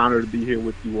 it's an honor to be here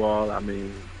with you all. I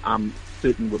mean, I'm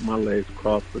sitting with my legs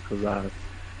crossed because I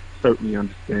certainly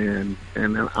understand,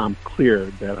 and I'm clear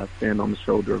that I stand on the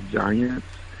shoulder of giants,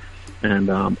 and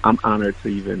I'm honored to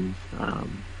even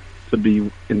to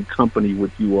be in company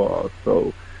with you all.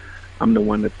 So I'm the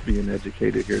one that's being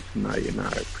educated here tonight, and I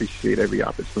appreciate every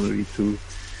opportunity to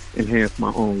enhance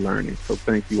my own learning. So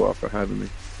thank you all for having me.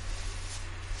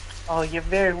 Oh, you're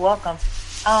very welcome.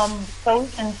 So we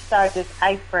can start this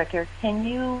icebreaker. Can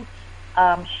you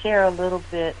share a little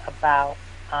bit about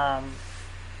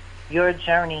your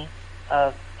journey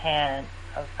of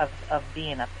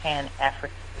being a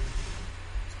Pan-African?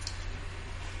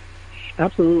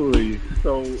 Absolutely.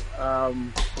 So,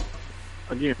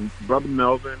 again, Brother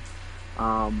Melvin,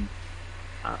 I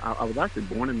was actually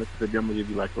born in Mississippi. I'm going to give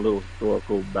you like a little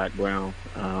historical background.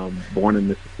 Born in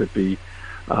Mississippi,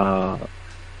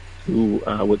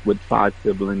 with 5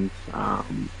 siblings.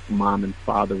 Mom and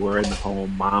father were in the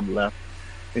home. Mom left.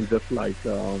 And just like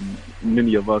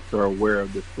many of us are aware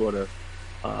of this sort of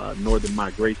northern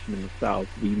migration in the South,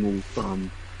 we moved from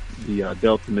the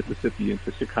Delta, Mississippi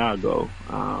into Chicago.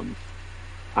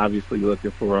 Obviously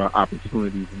looking for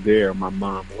opportunities there, my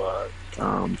mom was.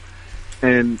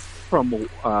 And from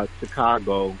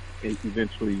Chicago,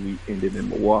 eventually we ended in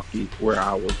Milwaukee, where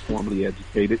I was formally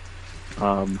educated.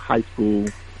 High school,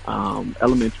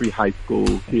 elementary high school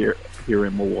here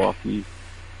in Milwaukee.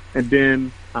 And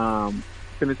then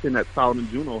finishing at Solomon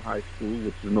Juneau High School,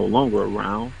 which is no longer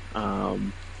around.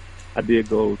 I did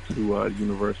go to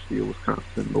University of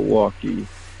Wisconsin, Milwaukee,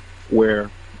 where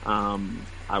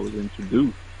I was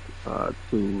introduced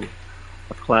to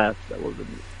a class that was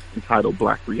entitled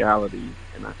Black Reality,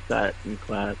 and I sat in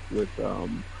class with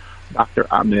Dr.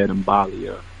 Ahmed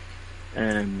Mbalia.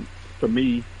 And for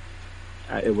me,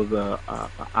 it was a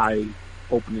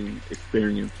eye-opening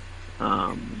experience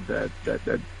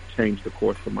that changed the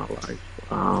course of my life.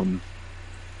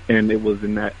 And it was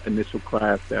in that initial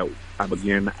class that I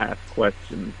began to ask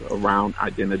questions around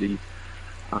identity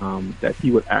that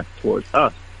he would ask towards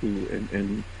us,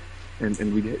 and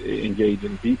we'd engage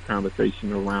in deep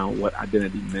conversation around what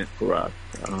identity meant for us.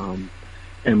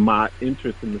 And my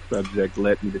interest in the subject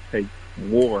led me to take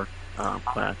more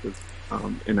classes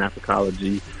in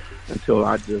Africology until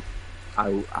I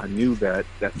knew that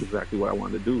that's exactly what I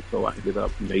wanted to do. So I ended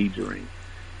up majoring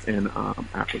in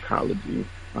Africology.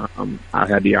 I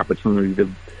had the opportunity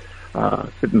to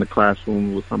sit in the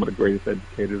classroom with some of the greatest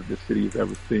educators the city has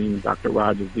ever seen, Dr.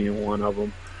 Rogers being one of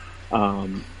them.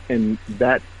 And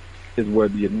that is where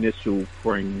the initial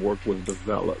framework was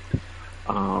developed.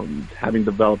 Having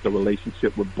developed a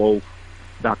relationship with both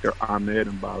Dr. Ahmed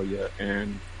Mbalia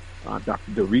and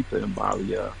Dr. Dorita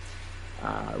Mbalia,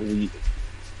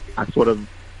 I sort of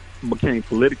became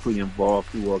politically involved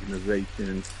through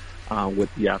organizations with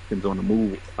the Africans on the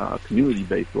Move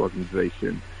community-based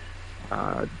organization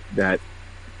that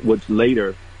would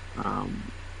later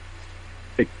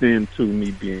extend to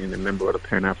me being a member of the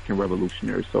Pan-African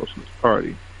Revolutionary Socialist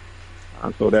Party.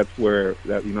 So that's where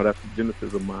that's the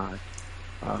genesis of my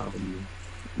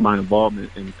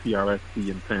involvement in PRSC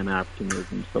and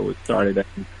Pan-Africanism. So it started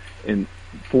in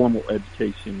formal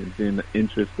education, and then the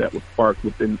interest that was sparked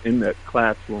in that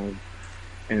classroom,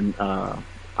 and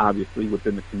obviously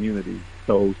within the community.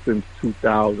 So since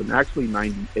 2000, actually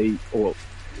 98, or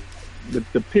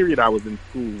the period I was in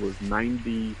school was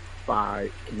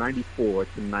 94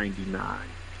 to 99.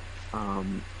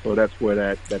 So that's where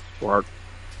that spark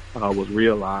was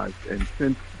realized. And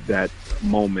since that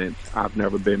moment, I've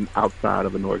never been outside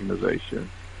of an organization.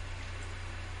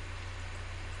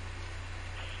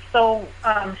 So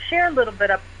share a little bit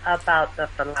about the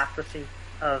philosophy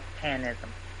of Pan-Africanism.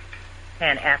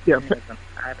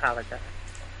 I apologize.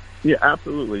 Yeah,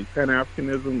 absolutely.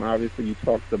 Pan-Africanism, obviously, you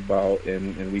talked about,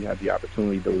 and we had the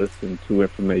opportunity to listen to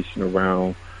information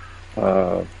around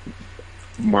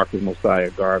Marcus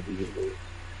Mosiah Garvey, who was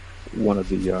one of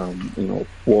the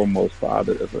foremost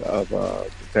fathers of the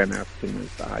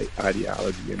Pan-Africanist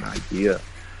ideology and idea.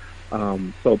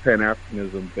 So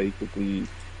Pan-Africanism basically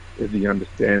is the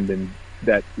understanding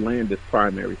that land is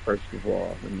primary, first of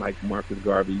all, and like Marcus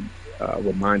Garvey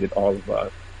reminded all of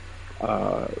us,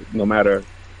 no matter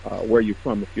where you're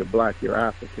from, if you're black, you're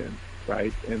African,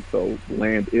 right? And so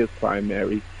land is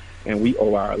primary, and we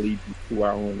owe our allegiance to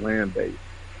our own land base,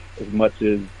 as much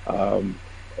as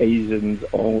Asians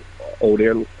owe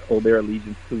their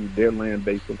allegiance to their land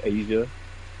base of Asia,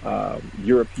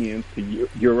 Europeans to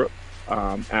Europe,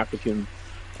 Africans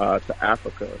to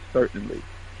Africa, certainly.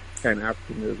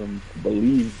 Pan-Africanism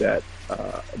believes in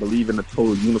the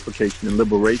total unification and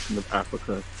liberation of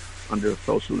Africa under a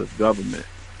socialist government.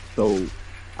 So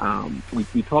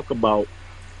we talk about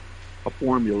a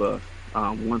formula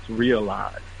once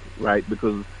realized, right?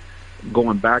 Because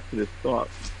going back to this thought,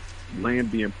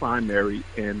 land being primary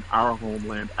and our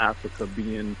homeland, Africa,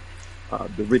 being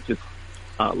the richest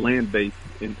land base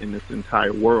in this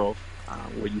entire world,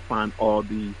 where you find all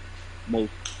the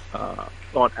most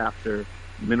sought-after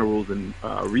minerals and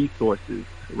resources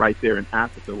right there in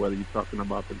Africa, whether you're talking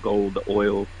about the gold, the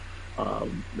oil,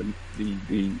 the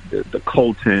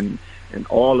coltan, and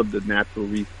all of the natural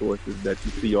resources that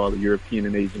you see all the European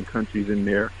and Asian countries in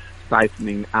there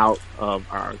siphoning out of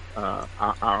our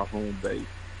home base.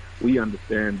 We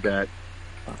understand that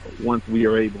once we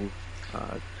are able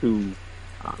to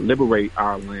liberate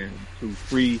our land, to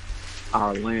free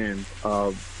our land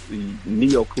of the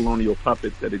neo-colonial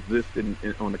puppets that exist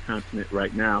on the continent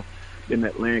right now, then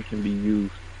that land can be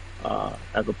used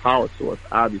as a power source,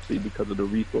 obviously, because of the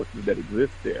resources that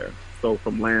exist there. So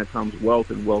from land comes wealth,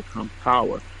 and wealth comes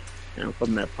power. And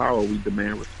from that power, we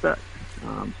demand respect.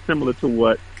 Similar to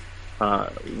what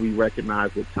we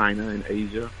recognize with China and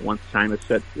Asia. Once China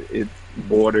sets its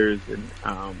borders and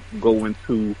go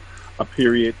into a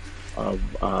period of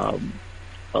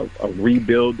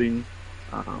rebuilding,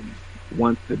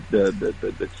 once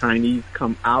the Chinese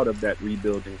come out of that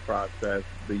rebuilding process,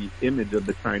 the image of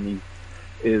the Chinese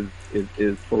is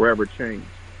forever changed.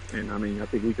 And I mean, I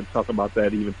think we can talk about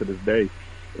that even to this day.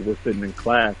 If we're sitting in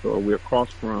class or we're across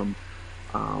from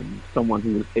someone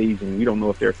who is Asian, we don't know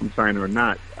if they're from China or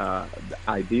not. The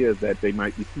idea is that they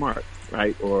might be smart,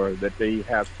 right, or that they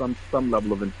have some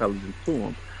level of intelligence to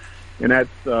them, and that's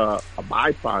a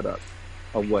byproduct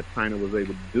of what China was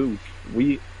able to do.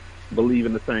 We believe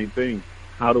in the same thing.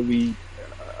 How do we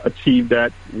achieve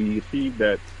that? We achieve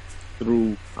that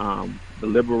through the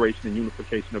liberation and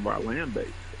unification of our land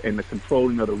base and the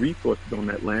controlling of the resources on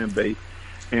that land base,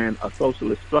 and a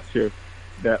socialist structure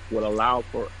that would allow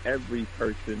for every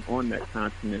person on that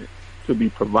continent to be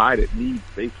provided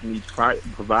needs-based needs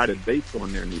provided based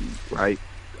on their needs, right?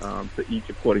 To each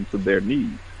according to their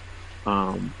needs.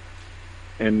 And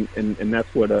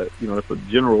that's what that's a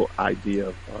general idea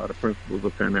of the principles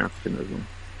of Pan-Africanism.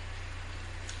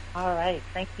 All right,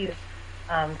 thank you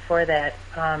for that.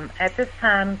 At this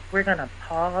time, we're going to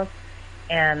pause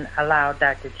and allow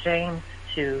Dr. James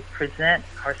to present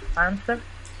our sponsor,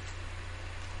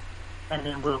 and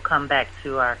then we'll come back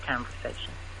to our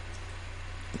conversation.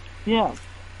 Yes,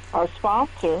 our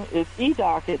sponsor is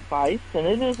eDoc Advice, and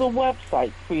it is a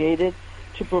website created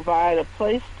to provide a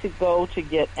place to go to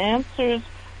get answers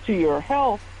to your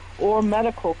health or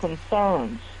medical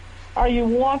concerns. Are you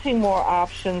wanting more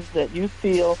options that you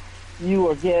feel you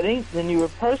are getting than you are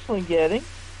personally getting?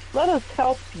 Let us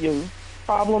help you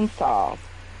problem solve.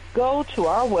 Go to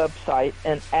our website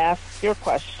and ask your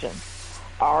question.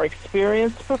 Our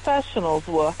experienced professionals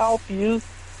will help you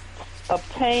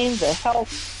obtain the help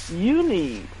you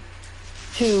need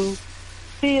to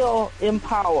feel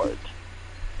empowered.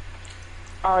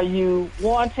 Are you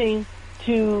wanting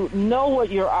to know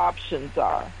what your options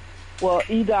are? Well,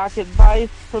 eDoc Advice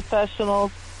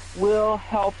professionals will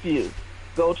help you.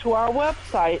 Go to our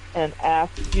website and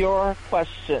ask your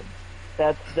question.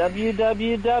 That's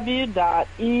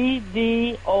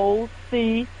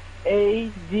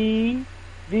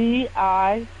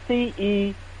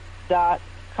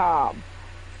www.edocadvice.com.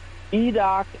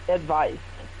 eDoc Advice.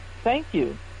 Thank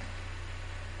you.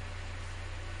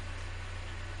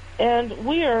 And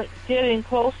we are getting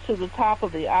close to the top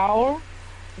of the hour.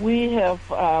 We have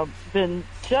been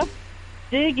just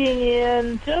digging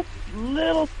in just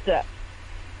little steps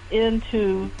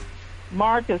into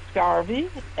Marcus Garvey,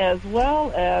 as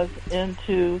well as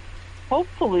into,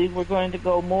 hopefully, we're going to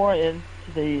go more into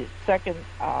the second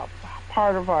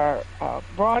part of our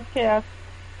broadcast,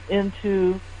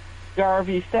 into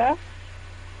Garveyfest.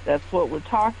 That's what we're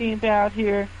talking about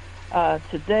here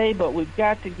today, but we've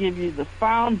got to give you the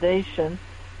foundation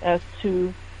as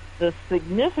to the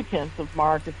significance of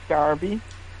Marcus Garvey,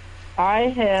 I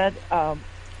had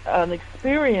an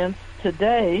experience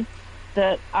today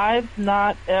that I've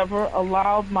not ever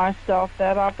allowed myself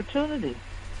that opportunity.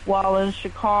 While in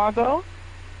Chicago,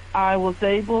 I was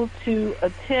able to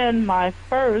attend my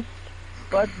first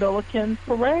Bud Billiken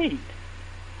parade.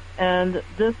 And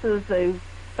this is a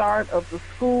start of the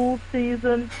school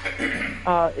season.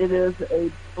 It is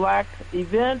a black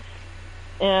event.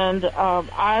 And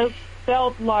I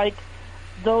felt like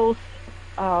those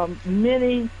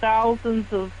many thousands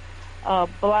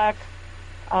of black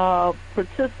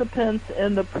participants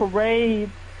in the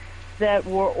parades that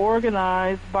were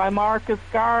organized by Marcus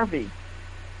Garvey,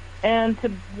 and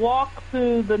to walk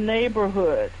through the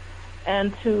neighborhood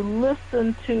and to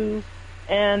listen to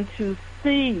and to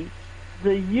see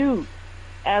the youth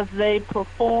as they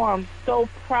performed so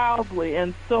proudly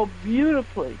and so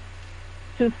beautifully,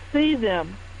 to see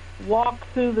them walk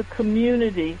through the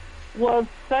community was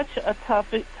such a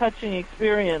touching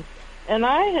experience. And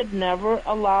I had never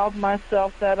allowed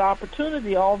myself that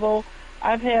opportunity, although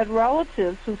I've had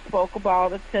relatives who spoke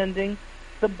about attending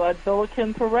the Bud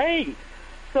Billiken parade.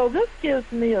 So this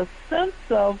gives me a sense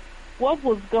of what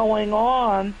was going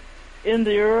on in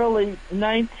the early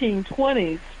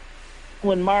 1920s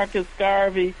when Marcus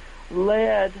Garvey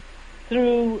led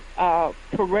through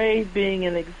parade being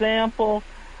an example,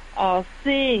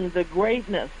 seeing the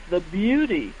greatness, the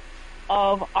beauty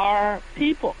of our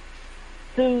people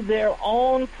through their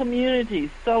own communities,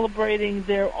 celebrating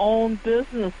their own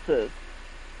businesses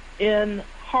in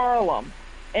Harlem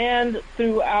and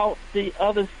throughout the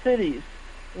other cities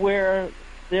where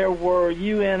there were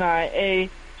UNIA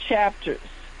chapters.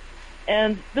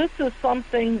 And this is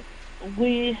something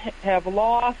we have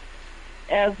lost,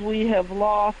 as we have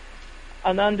lost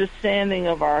an understanding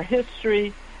of our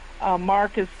history,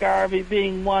 Marcus Garvey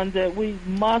being one that we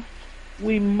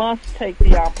must take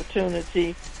the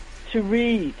opportunity to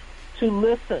read, to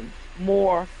listen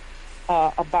more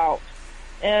about.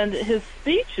 And his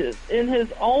speeches, in his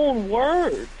own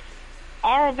words,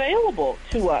 are available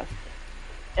to us.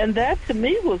 And that, to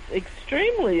me, was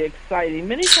extremely exciting.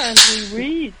 Many times we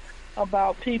read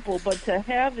about people, but to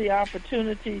have the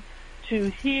opportunity to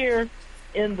hear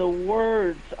in the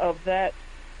words of that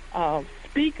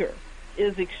speaker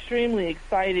is extremely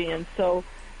exciting. And so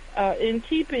in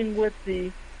keeping with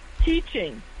the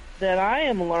teaching that I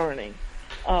am learning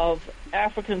of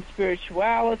African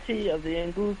spirituality, of the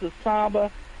Nguzo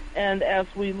Saba, and as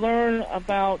we learn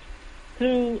about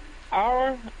through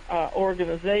our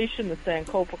organization, the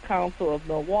Sankofa Council of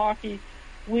Milwaukee,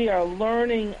 we are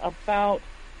learning about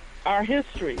our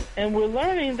history, and we're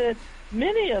learning that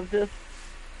many of this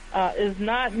is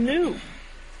not new.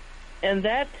 And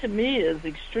that, to me, is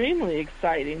extremely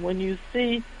exciting when you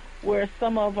see where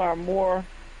some of our more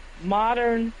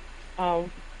modern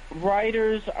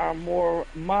writers, our more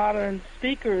modern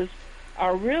speakers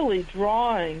are really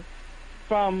drawing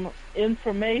from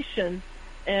information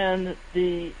and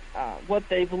the what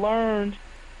they've learned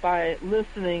by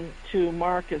listening to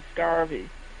Marcus Garvey.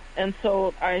 And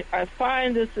so I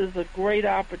find this is a great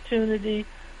opportunity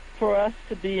for us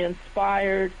to be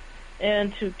inspired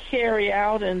and to carry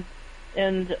out and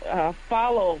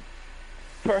follow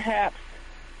perhaps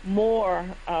more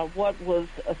what was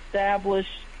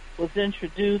established, was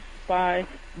introduced by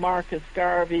Marcus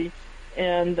Garvey,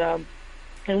 and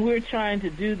we're trying to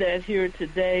do that here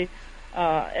today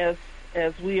as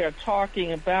we are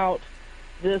talking about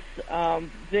this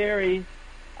very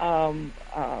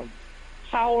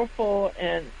powerful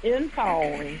and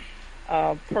empowering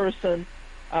person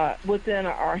within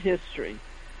our history.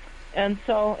 And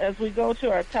so as we go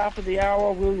to our top of the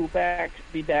hour, we will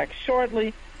be back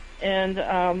shortly, and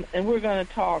we're going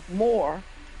to talk more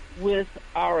with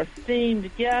our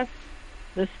esteemed guest,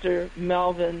 Mr.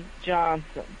 Melvin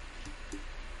Johnson.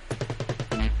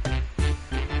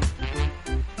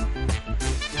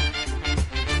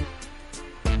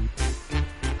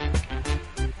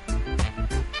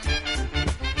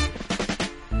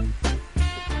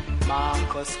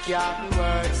 Marcus Garvey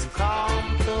words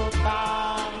come to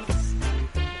pass.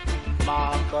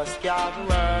 Marcus Garvey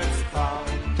words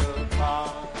come to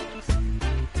pass.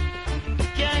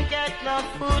 Can't get no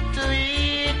food to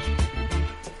eat.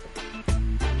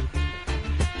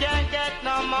 Can't get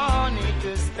no money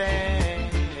to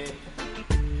spend.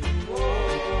 Oh,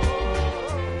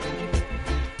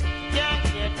 can't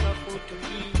get no food to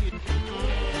eat.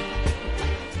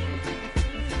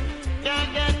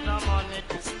 Can't get no money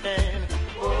to spend.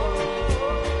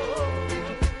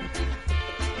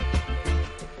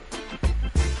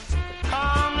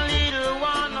 Come, little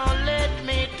one, oh, let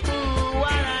me do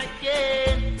what I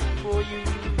can for you.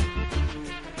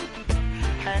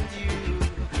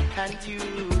 and you,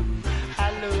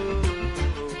 hello.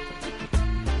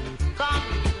 Come,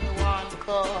 one,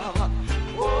 come.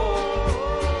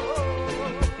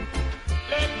 Oh,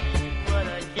 let me do what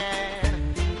I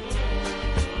can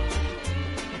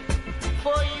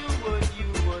for you and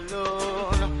you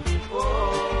alone.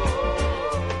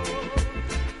 Oh,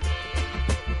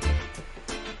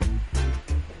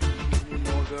 you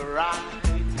know the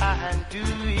right hand to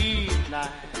it now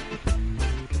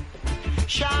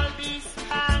shall be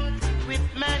spanked with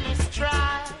many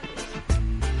stripes.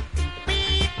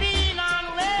 Weeping and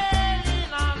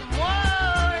wailing and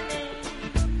mourning,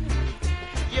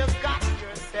 you got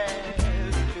yourself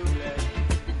to blame.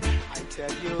 I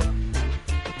tell you,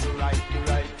 you're right, you're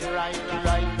right, you're right, you're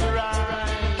right, you're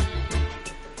right.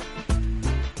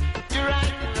 You're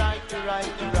right, you're right, you're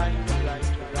right, you're right, you're right,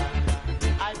 you're right.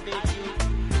 I beg you,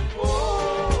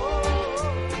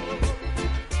 oh,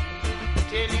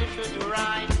 tell you to do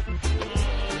right.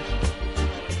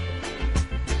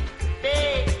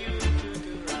 Beg you to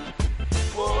do right.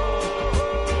 Whoa.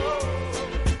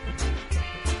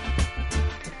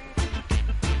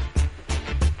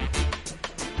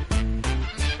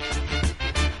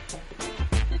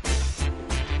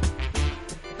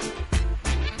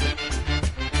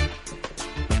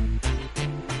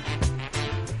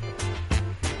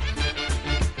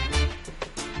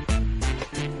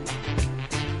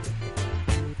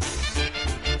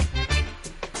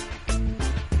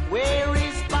 Where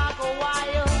is Baba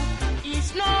Wile?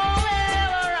 He's nowhere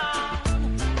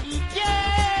around. He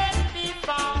can't be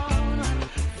found.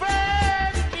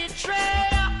 Friend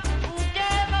betrayer who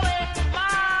gave away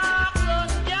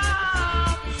Marcus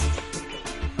Garvey.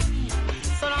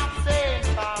 Son of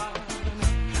Satan,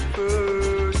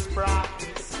 first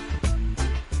practice.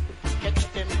 Catch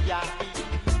them Garvey.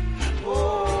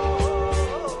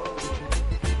 Oh,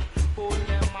 hold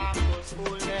them Marcus,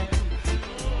 hold them.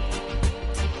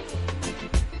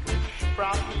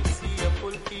 Prophecy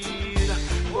fulfilled.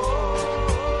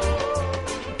 Oh,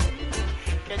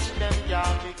 catch them,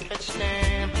 Yahweh, catch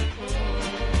them.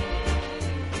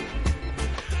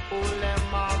 Hold them,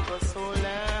 Marcus, hold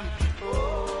them.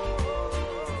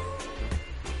 Oh,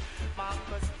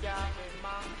 Marcus, Yahweh,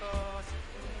 Marcus.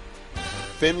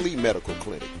 Finley Medical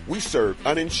Clinic. We serve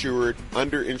uninsured,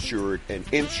 underinsured, and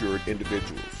insured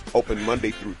individuals. Open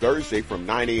Monday through Thursday from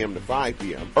 9 a.m. to 5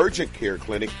 p.m. Urgent Care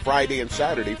Clinic Friday and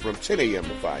Saturday from 10 a.m.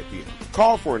 to 5 p.m.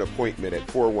 Call for an appointment at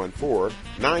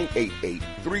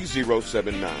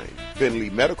 414-988-3079. Finley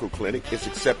Medical Clinic is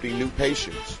accepting new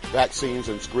patients. Vaccines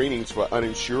and screenings for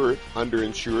uninsured,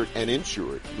 underinsured, and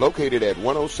insured. Located at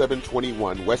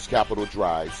 10721 West Capitol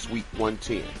Drive, Suite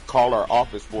 110. Call our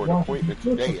office for an appointment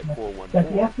today at 414.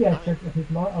 That the FBI search of his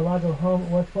Mar-a-Lago home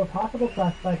was for possible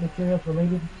classified materials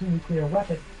related to nuclear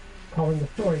weapons, calling the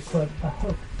story, quote, a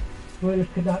hoax. Reuters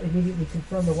could not immediately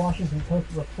confirm the Washington Post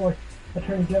report.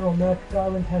 Attorney General Merrick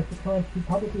Garland has declined to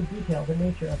publicly detail the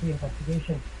nature of the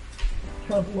investigation.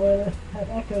 Trump loyalists have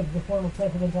echoed the former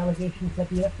president's allegations that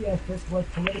the FBI search was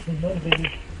politically motivated.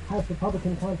 House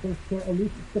Republican Conference Chair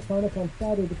Elise Stefanik on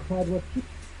Friday declared what she...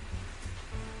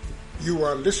 You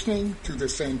are listening to the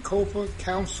Sankofa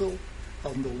Council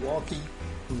of Milwaukee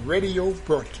radio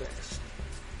broadcast.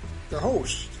 The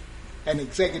host and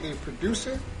executive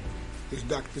producer is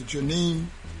Dr. Janine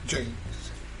James.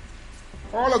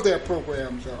 All of their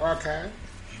programs are archived,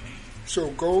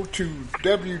 so go to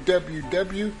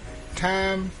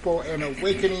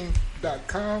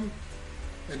www.timeforanawakening.com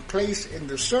and place in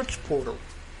the search portal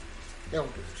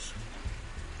Elders.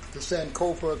 The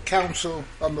Sankofa Council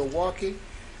of Milwaukee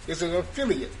is an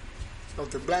affiliate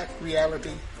of the Black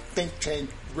Reality Think Tank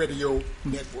Radio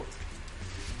Network.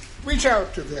 Reach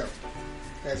out to them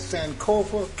at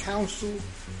Sankofa Council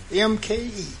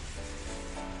MKE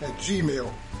at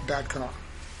gmail.com.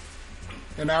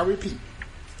 And I repeat,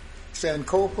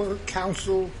 Sankofa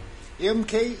Council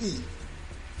MKE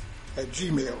at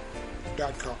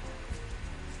gmail.com.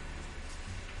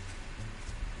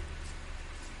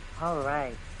 All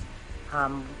right.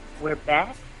 We're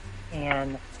back,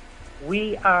 and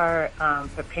we are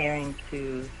preparing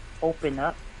to open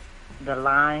up the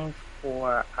lines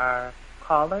for our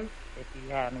callers. If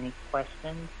you have any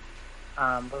questions,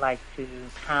 would like to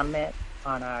comment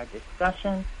on our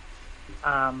discussion,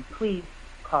 please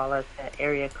call us at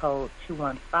area code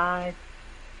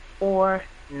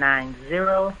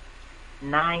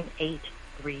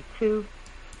 215-490-9832.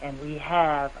 And we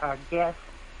have our guest,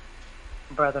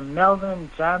 Brother Melvin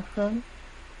Johnson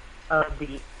of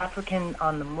the African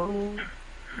on the Move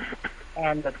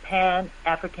and the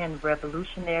Pan-African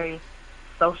Revolutionary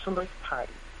Socialist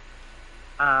Party.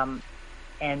 And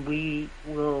we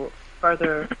will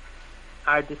further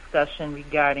our discussion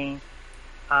regarding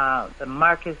the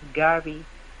Marcus Garvey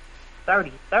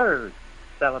 33rd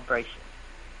celebration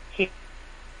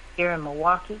here in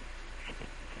Milwaukee.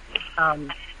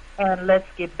 And let's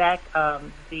get back so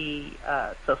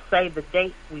save the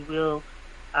date. We will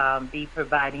be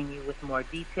providing you with more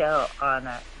detail on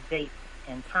dates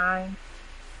and times.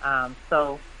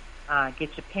 So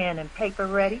get your pen and paper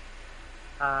ready.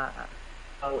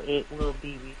 So it will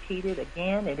be repeated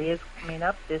again. It is coming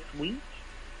up this week.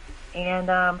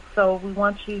 And so we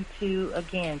want you to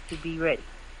be ready.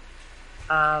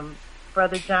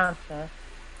 Brother Johnson,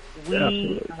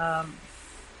 we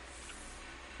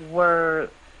were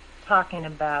talking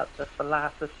about the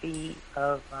philosophy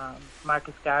of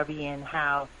Marcus Garvey and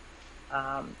how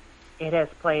it has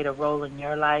played a role in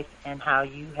your life and how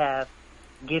you have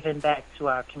given back to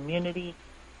our community.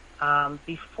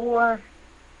 Before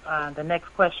the next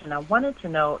question, I wanted to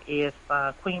know if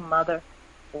Queen Mother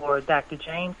or Dr.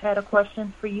 James had a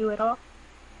question for you at all.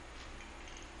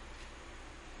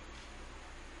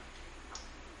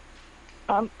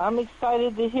 I'm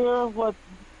excited to hear what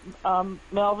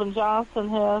Melvin Johnson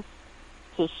has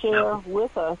to share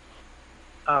with us.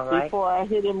 All right. Before I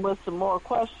hit him with some more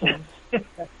questions.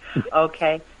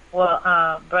 Okay.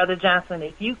 Well, Brother Johnson,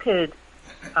 if you could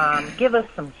give us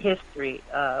some history,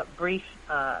 brief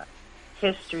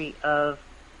history of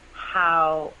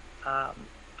how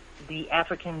the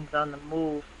Africans on the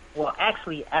Move,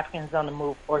 Africans on the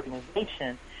Move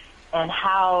organization, and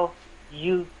how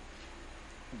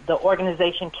the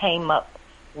organization came up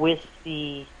with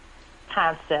the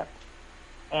concept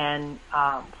and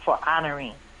for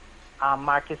honoring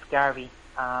Marcus Garvey.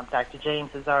 Dr.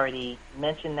 James has already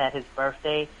mentioned that his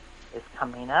birthday is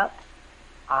coming up.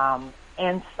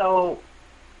 And so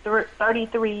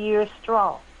 33 years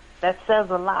strong. That says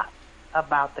a lot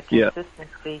about the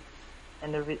consistency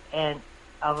and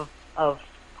of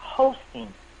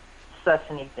hosting such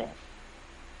an event.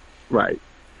 Right.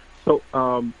 So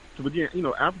to begin,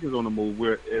 Africans on the Move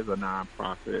is a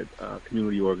nonprofit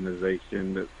community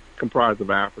organization that's comprised of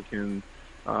Africans,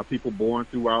 people born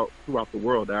throughout the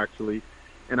world, actually.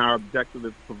 And our objective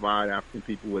is to provide African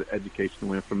people with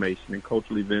educational information and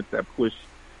cultural events that push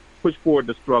forward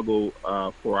the struggle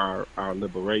for our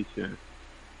liberation.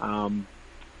 The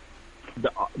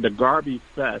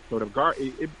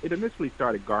Garveyfest, it initially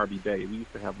started Garvey Day. We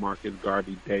used to have Marcus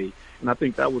Garvey Day, and I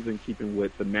think that was in keeping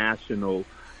with the national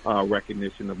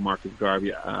recognition of Marcus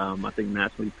Garvey. I think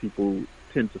nationally people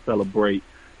tend to celebrate,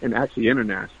 and actually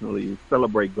internationally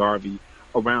celebrate Garvey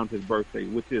around his birthday,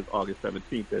 which is August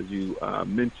 17th, as you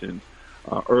mentioned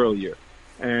earlier.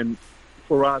 And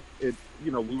for us,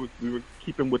 we were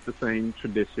keeping with the same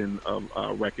tradition of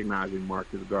recognizing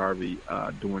Marcus Garvey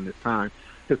during this time.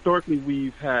 Historically,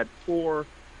 we've had four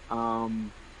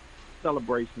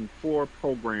celebrations, four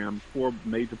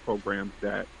major programs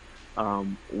that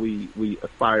we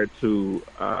aspire to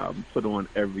put on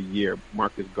every year.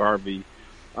 Marcus Garvey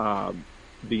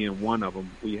being one of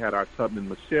them. We had our Tubman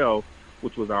Michelle,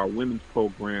 which was our women's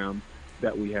program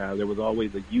that we have. There was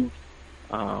always a youth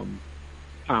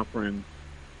conference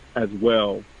as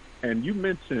well. And you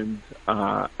mentioned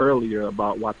earlier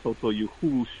about Watoto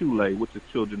Uhuru Shule, which is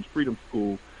Children's Freedom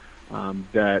School,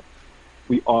 that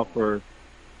we offer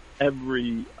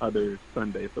every other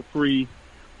Sunday. It's a free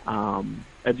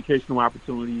educational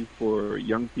opportunity for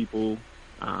young people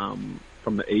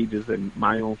from the ages, and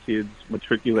my own kids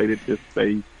matriculated this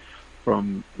space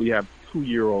we have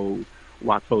 2-year-old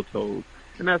Watotos,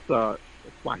 and that's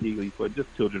Swahili for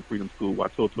just Children's Freedom School,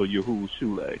 Watoto Uhuru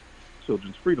Shule,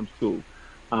 Children's Freedom School.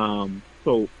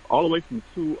 So all the way from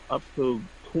 2 up to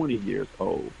 20 years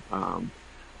old, and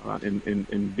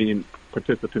being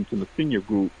participants in the senior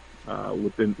group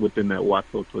within that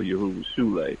Watoto Uhuru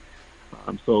Shule.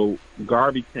 So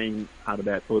Garvey came out of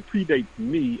that. So it predates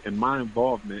me and my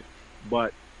involvement,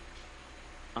 but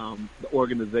the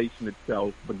organization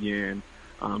itself began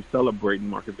celebrating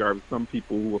Marcus Garvey. Some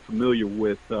people who are familiar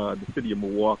with the city of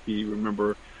Milwaukee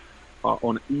remember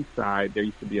on the east side there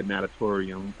used to be a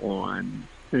natatorium on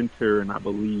Center and I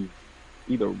believe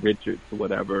either Richards or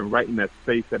whatever. And right in that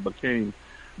space that became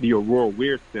the Aurora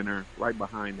Weir Center, right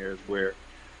behind there is where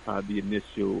the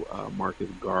initial Marcus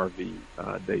Garvey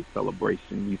Day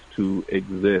celebration used to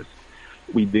exist.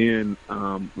 We then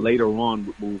later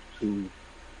on moved to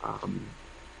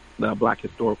the Black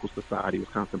Historical Society,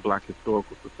 Wisconsin Black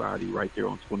Historical Society, right there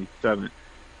on 27th,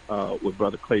 with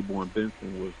Brother Claiborne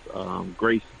Benson was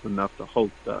gracious enough to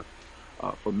host us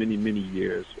for many, many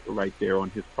years right there on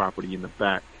his property in the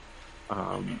back.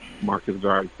 Marcus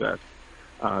Garveyfest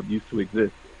used to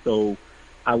exist. So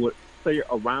I would say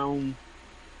around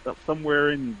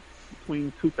somewhere in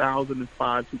between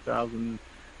 2005,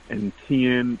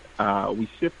 2010, we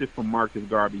shifted from Marcus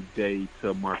Garvey Day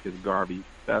to Marcus Garvey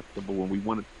Festival, and we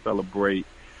wanted to celebrate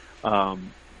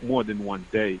more than one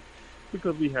day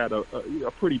because we had a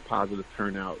pretty positive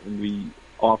turnout, and we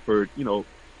offered,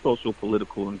 social,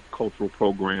 political, and cultural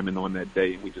programming on that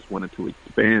day, and we just wanted to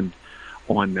expand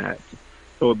on that.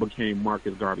 So it became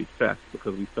Marcus Garvey Fest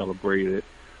because we celebrated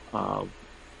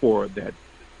for that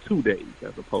 2 days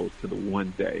as opposed to the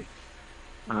 1 day.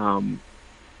 And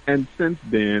since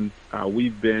then,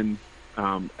 we've been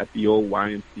at the old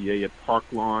YMCA at Park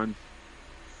Lawn.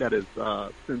 That is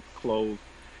since closed.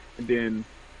 And then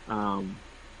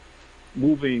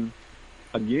moving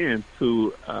again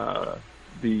to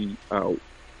the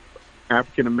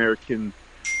African American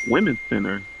Women's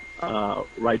Center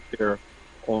right there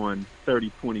on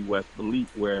 3020 West Elite,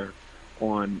 where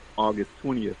on August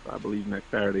 20th, I believe next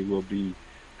Saturday, we'll be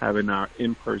having our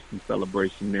in-person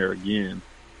celebration there again.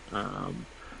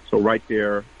 So right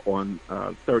there on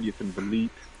 30th and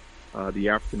Elite, the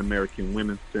African American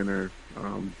Women's Center,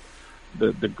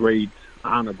 the great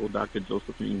Honorable Dr.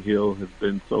 Josephine Hill has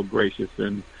been so gracious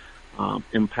and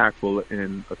impactful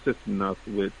in assisting us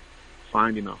with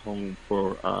finding a home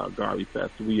for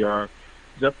Garveyfest. We are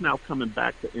just now coming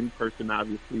back to in-person.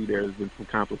 Obviously, there's been some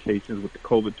complications with the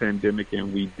COVID pandemic,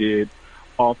 and we did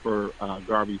offer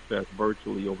Garveyfest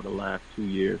virtually over the last 2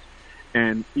 years.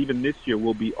 And even this year,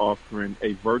 we'll be offering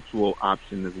a virtual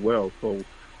option as well. So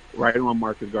right on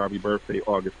Marcus Garvey's birthday,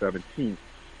 August 17th,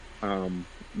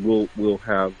 we'll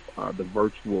have the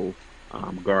virtual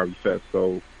Garveyfest.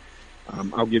 So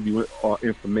I'll give you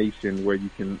information where you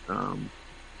can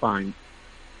find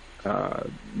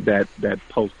that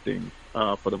posting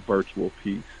for the virtual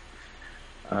piece.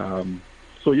 So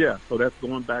that's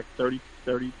going back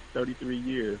 33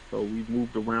 years. So we've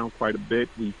moved around quite a bit.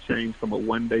 We've changed from a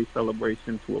one-day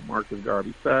celebration to a Marcus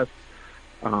Garvey Fest.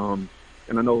 And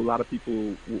I know a lot of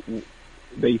people,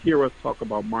 they hear us talk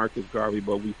about Marcus Garvey,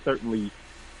 but we certainly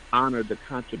honor the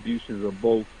contributions of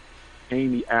both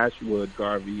Amy Ashwood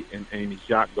Garvey and Amy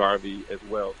Jacques Garvey as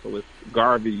well. So it's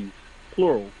Garvey's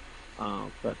plural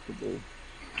festival.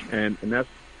 And that's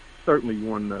certainly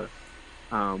one that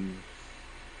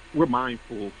we're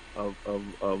mindful of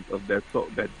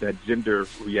that gender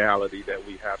reality that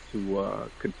we have to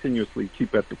continuously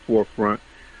keep at the forefront.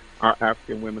 Our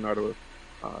African women are the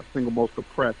single most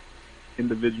oppressed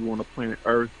individual on the planet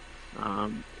Earth,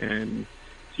 and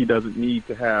she doesn't need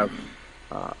to have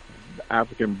the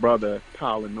African brother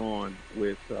piling on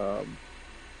with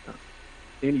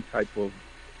any type of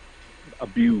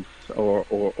abuse or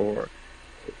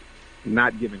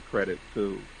not giving credit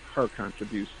to her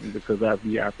contribution, because as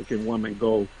the African woman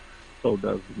goes, so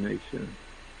does the nation.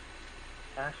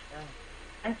 Gosh,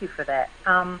 thank you for that.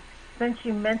 Since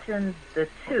you mentioned the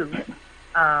two,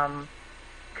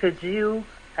 could you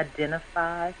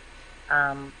identify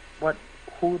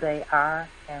who they are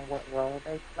and what role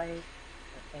they play?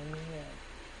 Amy and...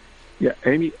 Yeah,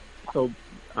 Amy. So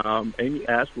Amy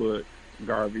Ashwood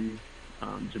Garvey,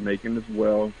 Jamaican as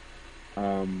well,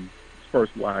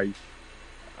 first wife,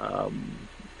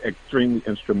 extremely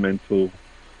instrumental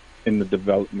in the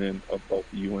development of both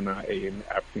UNIA and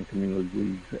the African Community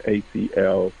League,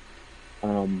 ACL,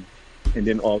 and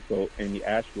then also Amy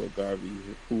Ashwood Garvey,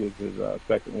 who is his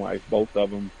second wife. Both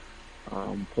of them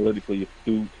politically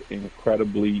astute,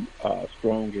 incredibly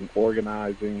strong in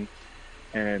organizing,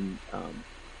 and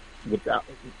without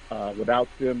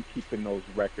them keeping those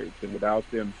records and without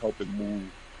them helping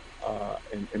move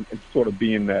and sort of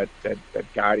being that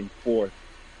guiding force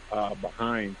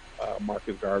behind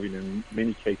Marcus Garvey, and in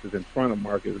many cases in front of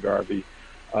Marcus Garvey,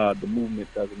 the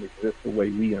movement doesn't exist the way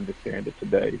we understand it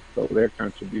today. So their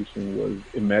contribution was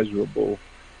immeasurable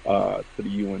to the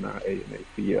UNIA and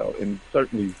ACL, and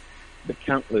certainly the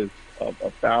countless of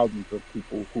thousands of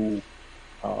people who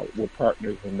were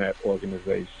partners in that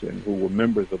organization, who were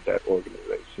members of that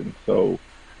organization. So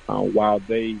while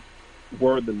they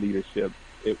were the leadership,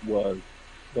 it was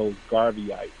those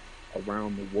Garveyites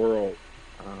around the world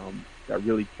that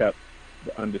really kept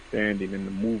the understanding and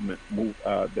the movement,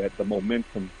 that the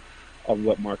momentum of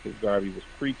what Marcus Garvey was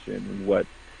preaching and what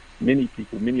many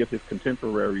people, many of his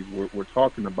contemporaries were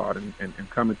talking about and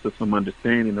coming to some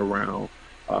understanding around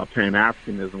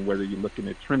Pan-Africanism, whether you're looking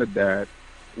at Trinidad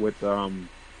with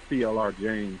C.L.R.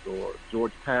 James or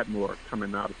George Patmore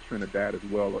coming out of Trinidad as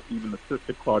well, or even the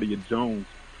Sister Claudia Jones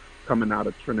coming out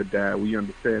of Trinidad. We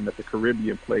understand that the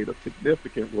Caribbean played a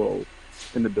significant role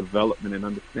in the development and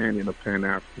understanding of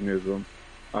Pan-Africanism.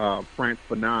 France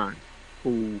Fanon,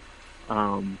 who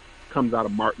comes out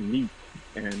of Martinique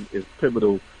and is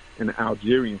pivotal in the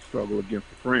Algerian struggle against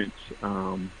the French.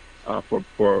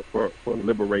 for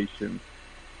liberation.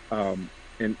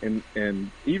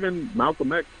 And even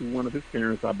Malcolm X, who one of his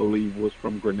parents, I believe, was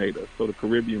from Grenada. So the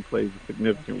Caribbean plays a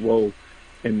significant role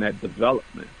in that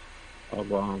development of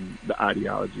the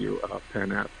ideology of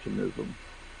Pan-Africanism.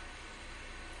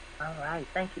 All right,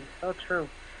 thank you. So true.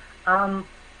 So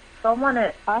I want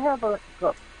to. I have a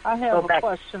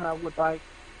question I would like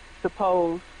to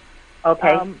pose.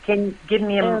 Okay. Can you give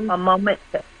me a moment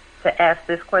to ask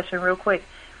this question real quick?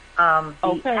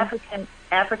 The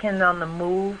Africans on the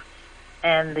Move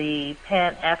and the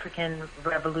Pan-African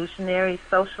Revolutionary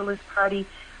Socialist Party,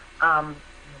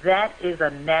 that is a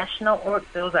national,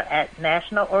 those are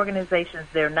national organizations.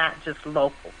 They're not just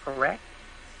local, correct?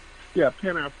 Yeah,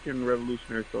 Pan-African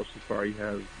Revolutionary Socialist Party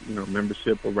has,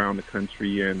 membership around the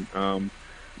country and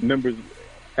members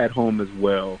at home as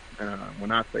well.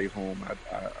 When I say home, I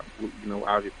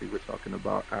obviously we're talking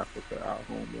about Africa, our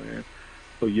homeland.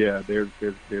 So yeah, there's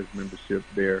membership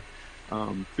there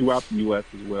throughout the U.S.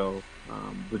 as well.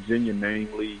 Virginia,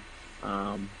 namely,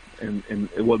 and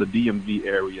the DMV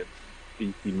area,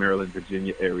 D.C., Maryland,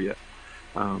 Virginia area.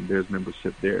 There's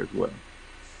membership there as well.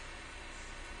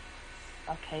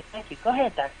 Okay, thank you. Go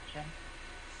ahead, Dr. Jim.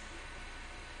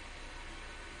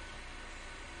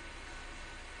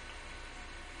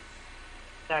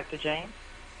 Dr. James?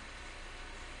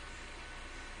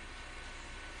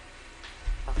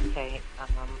 Okay,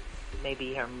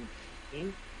 maybe her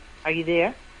mute. Are you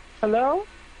there? Hello?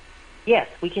 Yes,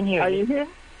 we can hear you. Are you here?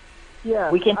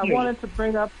 Yes. We can hear you. I wanted to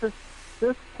bring up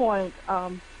this point.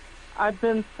 I've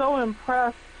been so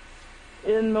impressed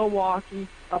in Milwaukee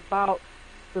about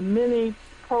the many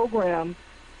programs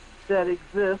that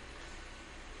exist,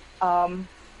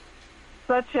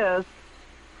 such as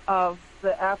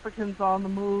the Africans on the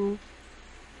Move,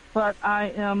 but I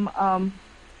am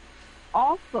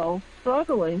also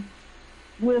struggling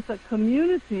with a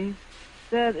community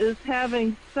that is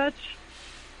having such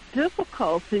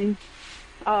difficulty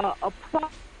applying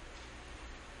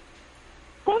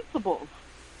principles.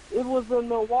 It was in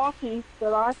Milwaukee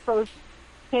that I first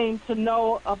came to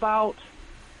know about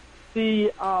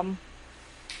the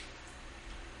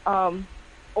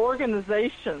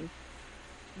organizations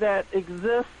that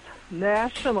exist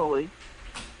nationally,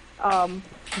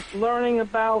 learning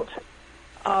about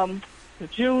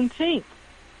Juneteenth.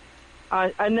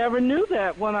 I never knew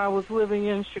that when I was living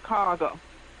in Chicago.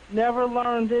 Never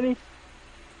learned any.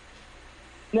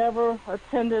 Never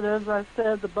attended, as I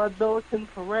said, the Bud Billiken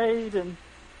Parade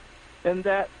and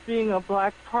that being a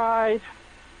Black Pride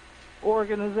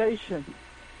organization.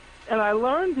 And I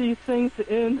learned these things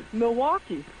in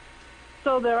Milwaukee.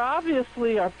 So there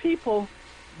obviously are people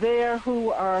there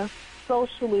who are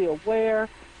socially aware,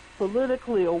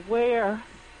 politically aware,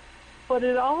 but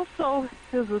it also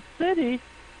is a city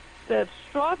that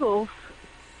struggles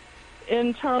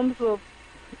in terms of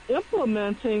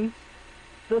implementing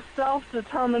the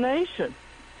self-determination.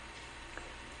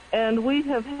 And we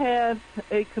have had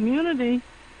a community,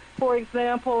 for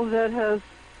example, that has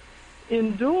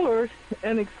endured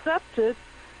and accepted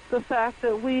the fact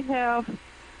that we have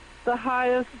the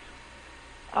highest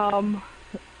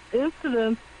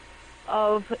incidence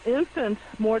of infant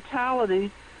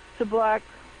mortality to Black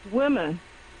women.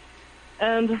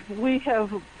 And we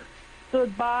have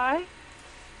stood by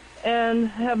and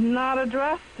have not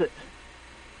addressed it.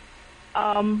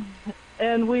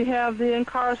 And we have the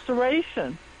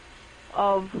incarceration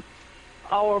of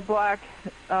our Black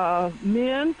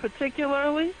men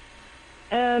particularly,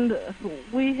 and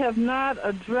we have not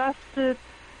addressed it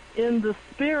in the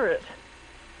spirit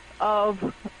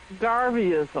of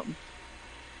Garveyism.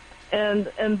 And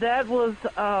that was,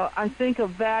 I think, a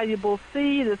valuable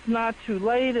seed. It's not too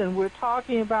late, and we're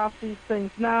talking about these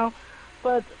things now.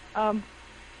 But,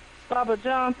 Baba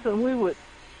Johnson, we would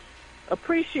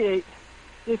appreciate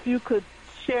if you could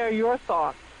share your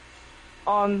thoughts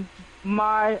on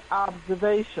my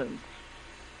observations.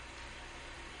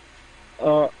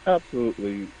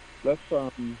 Absolutely. Let's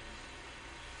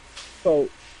so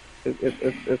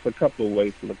it's a couple of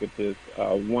ways to look at this.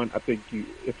 One, I think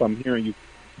if I'm hearing you,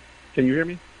 can you hear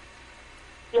me?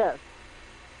 Yes.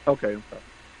 Okay.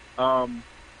 So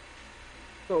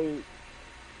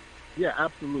yeah,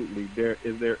 absolutely.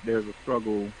 There's a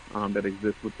struggle that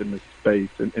exists within this space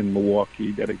in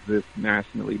Milwaukee, that exists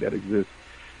nationally, that exists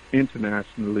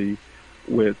internationally,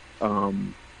 with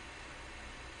the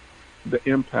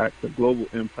global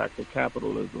impact of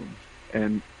capitalism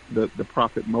and the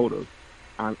profit motive.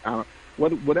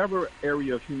 Whatever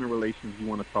area of human relations you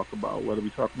want to talk about, whether we're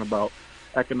talking about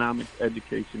economics,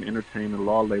 education, entertainment,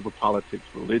 law, labor, politics,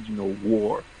 religion, or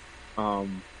war,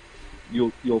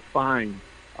 you'll find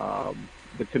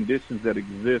the conditions that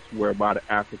exist whereby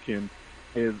the African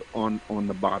is on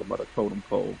the bottom of the totem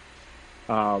pole.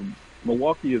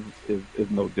 Milwaukee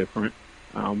is no different.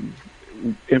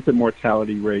 Infant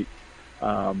mortality rate,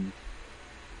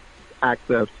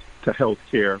 access to health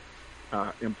care,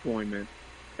 employment,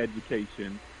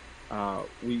 education.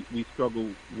 We struggle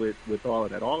with all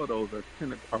of that. All of those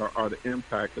are the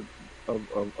impact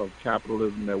of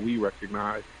capitalism that we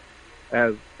recognize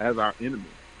as our enemy.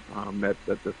 That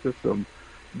the system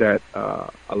that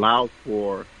allows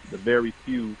for the very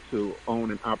few to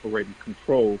own and operate and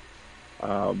control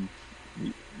the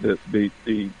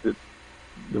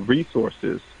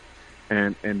resources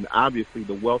and obviously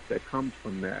the wealth that comes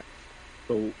from that.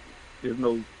 So there's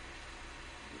no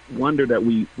wonder that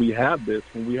we have this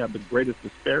when we have the greatest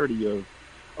disparity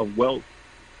of wealth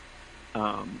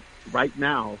right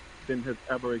now than has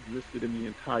ever existed in the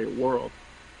entire world.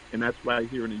 And that's right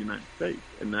here in the United States.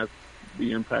 And that's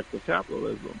the impact of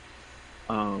capitalism.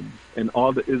 And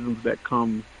all the isms that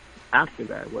come after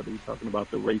that, whether we're talking about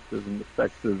the racism, the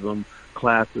sexism,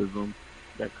 classism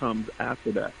that comes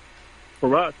after that.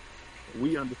 For us,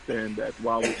 we understand that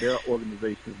while there are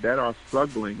organizations that are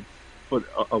struggling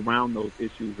around those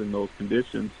issues and those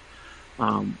conditions,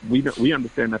 we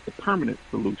understand that the permanent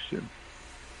solution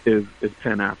is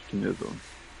Pan-Africanism.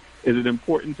 Is it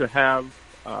important to have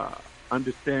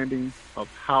understanding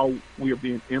of how we are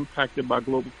being impacted by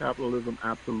global capitalism?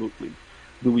 Absolutely.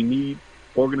 Do we need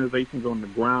organizations on the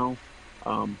ground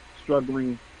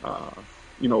struggling,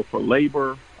 for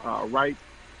labor rights,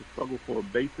 to struggle for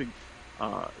basic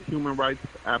human rights?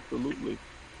 Absolutely.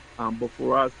 But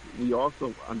for us, we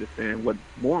also understand what's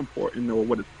more important, or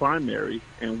what is primary,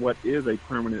 and what is a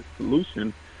permanent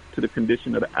solution to the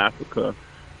condition of the African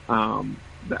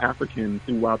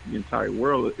throughout the entire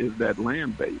world, is that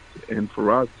land base. And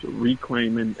for us,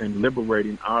 reclaiming and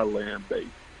liberating our land base,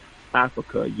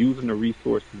 Africa, using the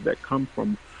resources that come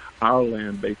from our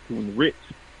land base to enrich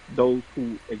those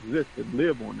who exist and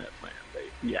live on that land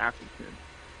base, the Africans.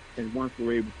 And once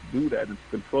we're able to do that and to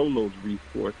control those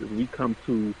resources, we come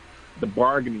to the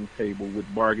bargaining table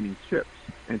with bargaining chips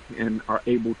and are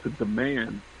able to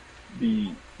demand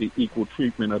the equal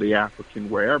treatment of the African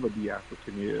wherever the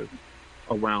African is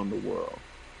around the world.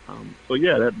 So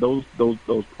yeah, those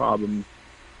problems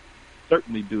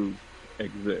certainly do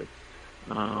exist.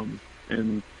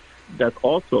 And that's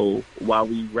also why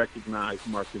we recognize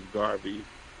Marcus Garvey,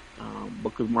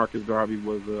 because Marcus Garvey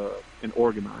was an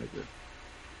organizer.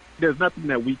 There's nothing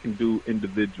that we can do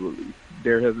individually.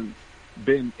 There hasn't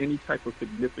been any type of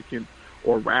significant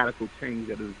or radical change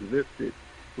that has existed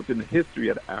within the history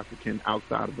of the African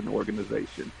outside of an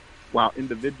organization. While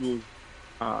individuals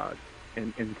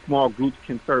and small groups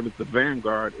can serve as the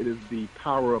vanguard, it is the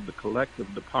power of the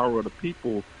collective, the power of the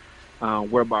people,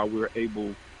 whereby we're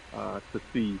able to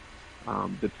see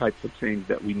the types of change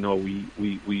that we know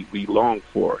we long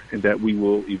for and that we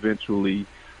will eventually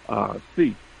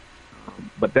see.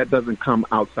 But that doesn't come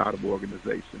outside of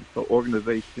organization. So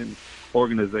organization,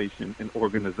 and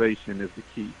organization is the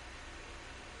key.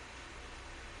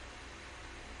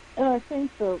 And I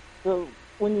think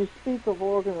when you speak of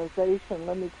organization,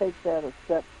 let me take that a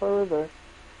step further,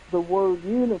 the word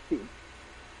unity.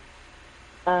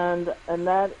 And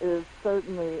that is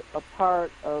certainly a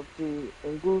part of the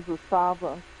Nguzo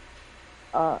Saba,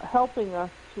 helping us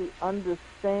to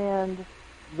understand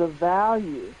the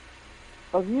value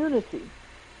of unity.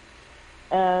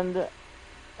 And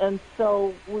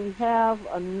so we have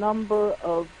a number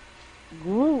of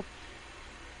groups,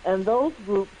 and those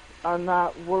groups are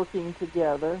not working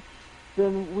together,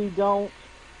 then we don't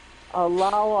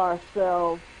allow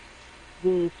ourselves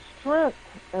the strength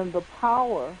and the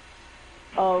power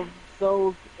of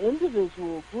those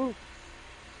individual groups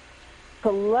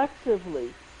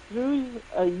collectively through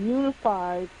a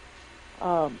unified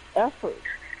effort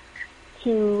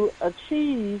to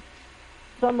achieve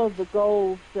some of the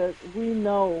goals that we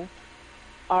know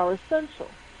are essential.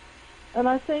 And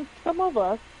I think some of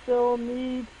us still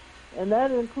need, and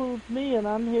that includes me, and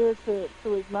I'm here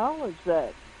to acknowledge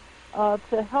that,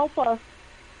 to help us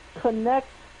connect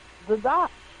the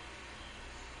dots.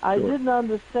 I didn't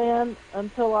understand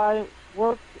until I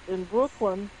worked in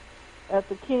Brooklyn at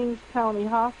the Kings County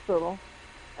Hospital,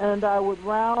 and I would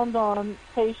round on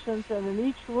patients, and in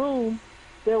each room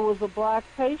there was a black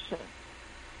patient.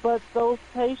 But those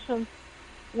patients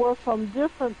were from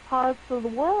different parts of the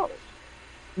world.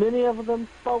 Many of them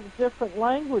spoke different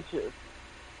languages.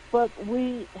 But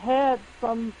we had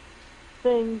some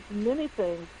things, many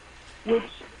things,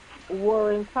 which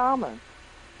were in common.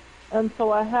 And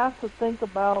so I have to think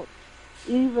about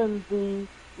even the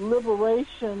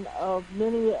liberation of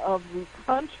many of the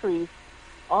countries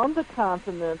on the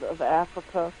continent of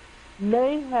Africa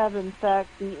may have in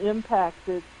fact been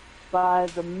impacted by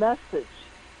the message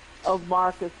of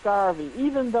Marcus Garvey,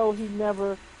 even though he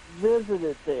never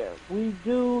visited there. We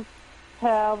do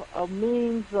have a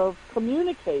means of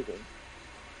communicating,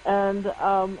 and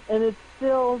it's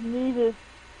still needed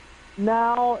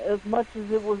now as much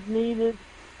as it was needed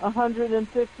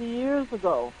 150 years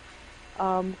ago.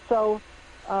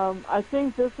 I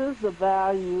think this is the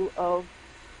value of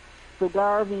the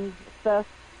Garveyfest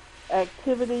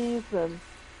activities, and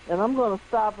I'm going to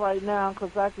stop right now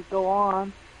because I could go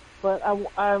on, but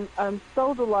I'm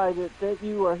so delighted that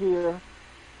you are here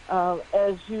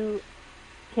as you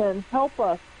can help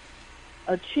us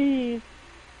achieve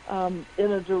in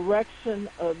a direction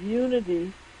of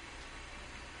unity,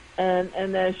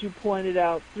 and as you pointed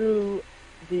out, through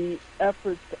the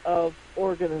efforts of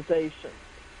organizations.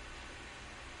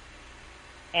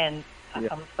 And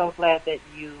I'm so glad that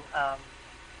you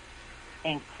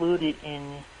included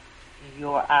in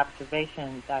your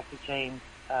observation, Dr. James,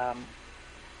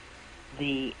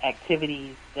 the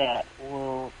activities that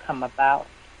will come about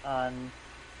on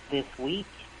this week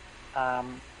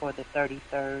for the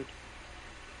 33rd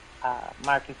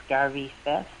Marcus Garvey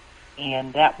Fest.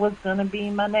 And that was going to be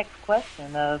my next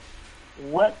question of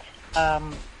what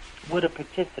would a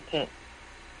participant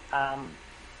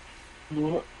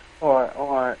look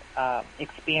or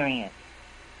experience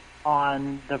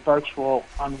on the virtual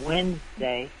on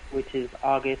Wednesday, which is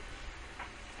August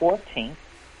 14th,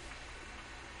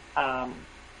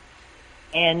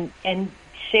 and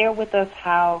share with us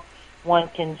how one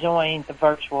can join the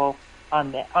virtual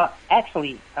on the.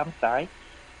 Actually, I'm sorry,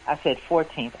 I said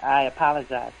 14th. I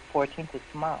apologize. 14th is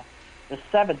tomorrow. The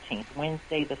 17th,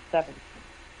 Wednesday the 17th.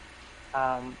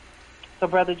 So,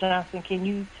 Brother Johnson, can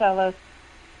you tell us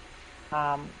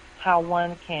how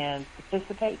one can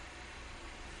participate?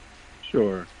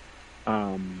 Sure.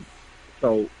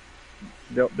 So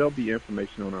there'll be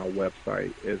information on our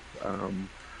website. It's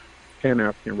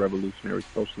Pan-African Revolutionary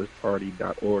Socialist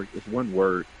Party.org. It's one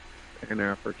word,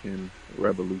 Pan-African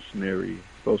Revolutionary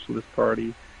Socialist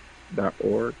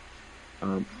Party.org.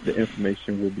 The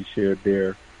information will be shared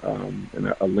there,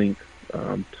 and a link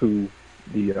to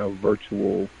the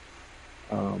virtual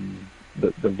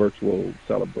the virtual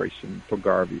celebration for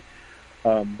Garvey.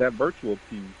 That virtual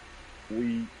piece,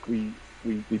 we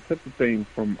took the thing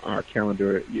from our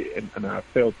calendar, and I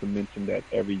failed to mention that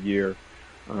every year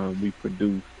we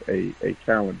produce a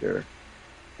calendar.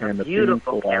 And the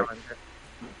beautiful calendar.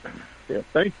 Yeah,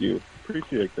 thank you.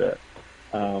 Appreciate that.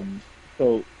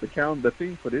 So the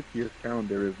theme for this year's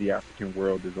calendar is The African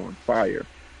World is on Fire.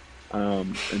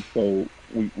 And so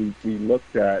we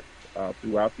looked at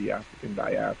throughout the African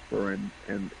diaspora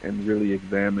and really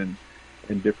examined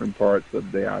in different parts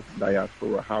of the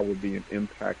diaspora how we're being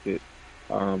impacted,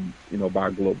 by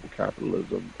global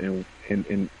capitalism,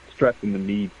 and stressing the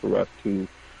need for us to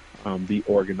be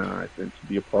organized and to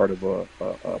be a part of a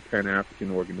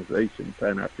Pan-African organization,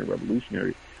 Pan-African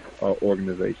Revolutionary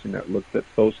organization that looks at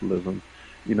socialism,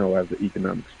 as the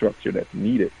economic structure that's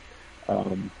needed.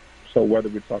 So whether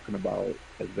we're talking about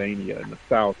Tanzania in the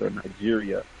south, or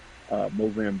Nigeria,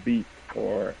 Mozambique,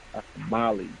 or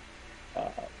Mali,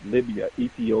 Libya,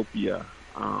 Ethiopia,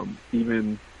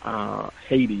 even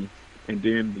Haiti, and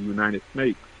then the United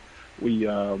States, we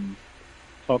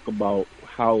talk about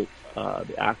how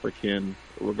the African,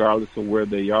 regardless of where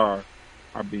they are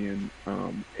being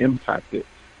impacted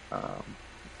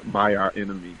by our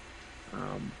enemy.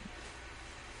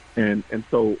 And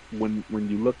so when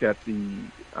you look at the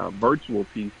virtual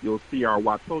piece, you'll see our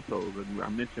Watotos, and I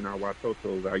mentioned our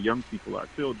Watotos, our young people, our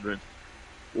children,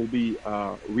 will be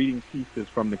reading pieces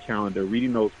from the calendar,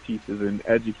 reading those pieces and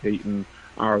educating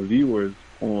our viewers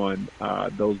on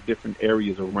those different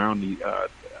areas around the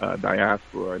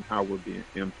diaspora and how we're being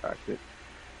impacted.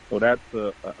 So that's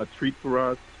a treat for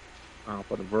us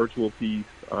for the virtual piece.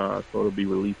 So it'll be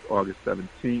released August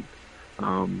 17th.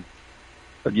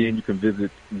 Again, you can visit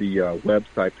the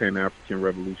website, Pan-African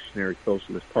Revolutionary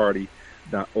Socialist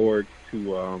Party.org,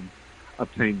 to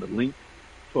obtain the link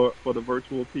for the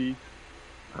virtual piece.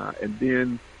 And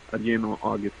then, again, on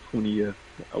August 20th,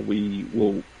 we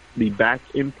will be back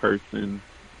in person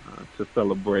to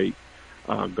celebrate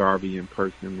Garvey in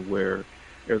person, where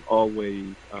there's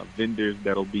always vendors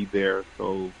that'll be there.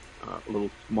 So a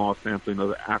little small sampling of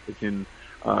the African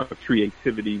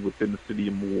creativity within the city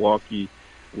of Milwaukee,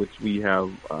 which we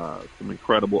have some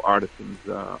incredible artisans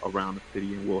around the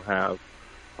city, and we'll have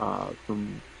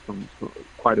some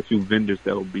quite a few vendors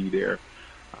that'll be there.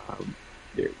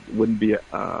 There wouldn't be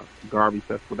a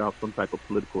Garveyfest without some type of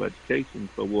political education,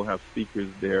 so we'll have speakers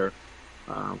there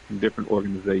from different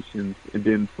organizations, and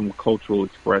then some cultural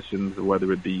expressions,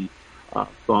 whether it be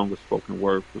song or spoken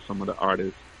word for some of the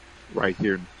artists right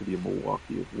here in the city of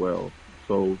Milwaukee as well.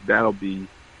 So that'll be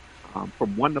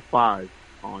from 1 to 5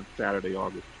 on Saturday,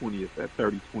 August 20th at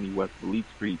 3020 West Fleet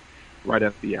Street, right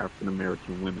at the African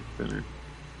American Women's Center.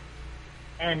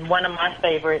 And one of my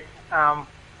favorites in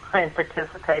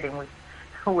participating with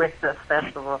this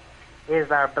festival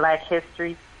is our Black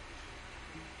History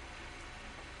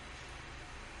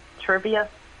trivia.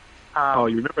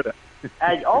 You remember that?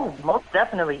 Most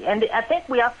definitely. And I think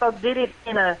we also did it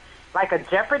in a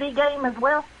Jeopardy game as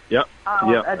well. Yep.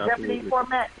 A Jeopardy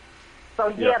format. So,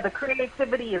 the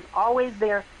creativity is always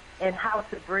there in how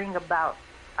to bring about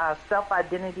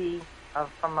self-identity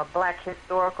from a Black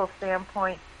historical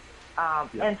standpoint.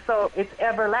 And so it's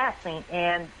everlasting.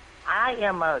 And I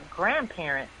am a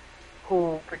grandparent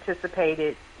who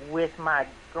participated with a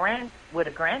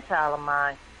grandchild of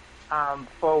mine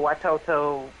for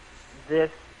Watoto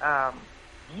this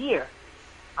year.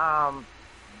 And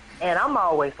I'm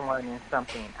always learning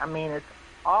something. I mean, it's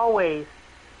always,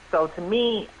 so to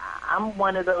me, I'm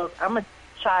a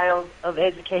child of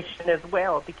education as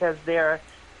well, because there are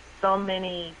so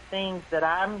many things that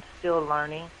I'm still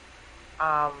learning.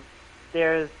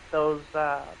 There's those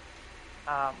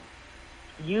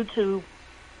YouTube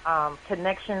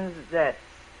connections that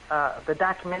the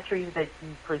documentaries that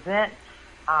you present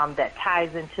that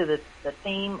ties into the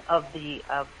theme of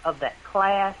that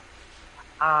class.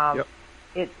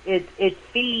 It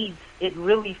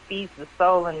really feeds the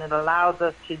soul, and it allows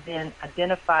us to then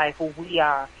identify who we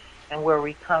are and where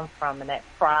we come from, and that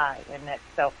pride and that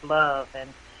self-love.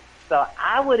 And so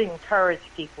I would encourage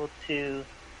people to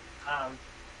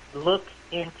look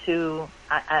into,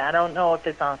 I don't know if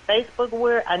it's on Facebook,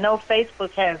 where I know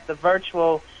Facebook has the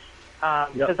virtual,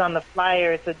 because on the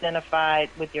flyer it's identified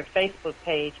with your Facebook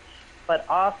page, but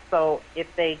also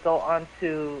if they go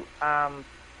onto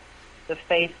the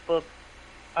Facebook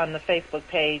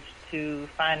page to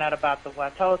find out about the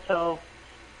Watoto,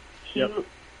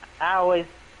 I always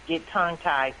get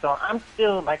tongue-tied. So I'm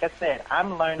still, like I said,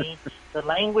 I'm learning the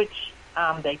language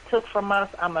they took from us.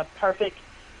 I'm a perfect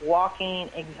walking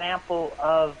example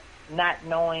of not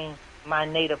knowing my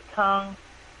native tongue.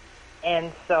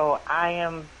 And so I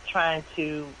am trying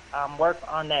to work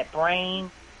on that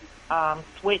brain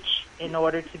switch in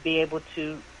order to be able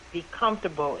to be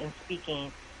comfortable in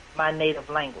speaking my native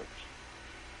language.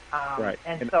 Right.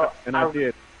 And I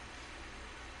did.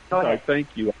 Go ahead. Thank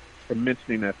you for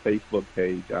mentioning that Facebook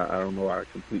page. I don't know, I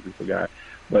completely forgot.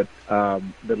 But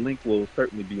the link will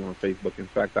certainly be on Facebook. In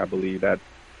fact, I believe that's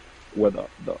where the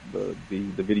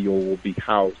video will be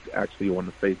housed, actually on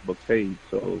the Facebook page.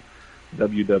 So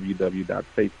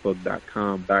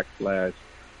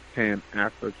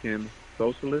www.facebook.com/Pan-African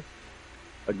Socialist.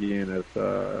 Again, it's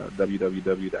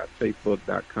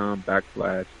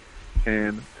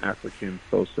www.facebook.com/Pan-African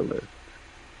Socialist.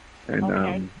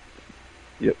 And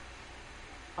yep.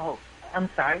 Oh, I'm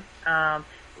sorry.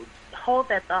 Hold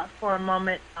that thought for a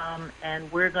moment,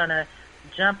 and we're gonna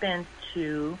jump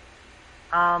into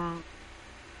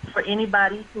for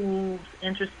anybody who's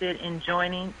interested in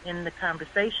joining in the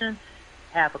conversation,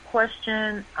 have a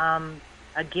question.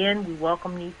 Again, we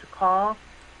welcome you to call.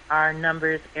 Our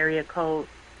number is area code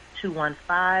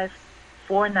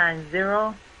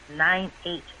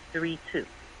 215-490-9832.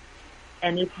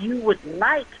 And if you would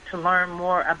like to learn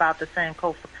more about the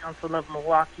Sankofa Council of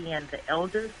Milwaukee and the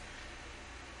elders,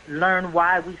 learn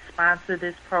why we sponsor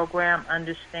this program,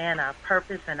 understand our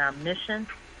purpose and our mission,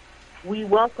 we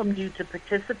welcome you to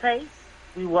participate.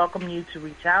 We welcome you to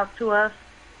reach out to us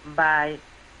by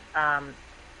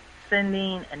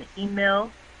sending an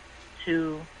email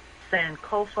to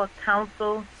Sankofa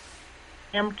Council,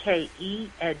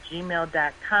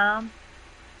 mke@gmail.com.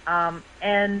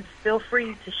 And feel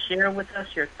free to share with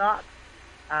us your thoughts.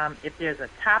 If there's a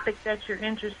topic that you're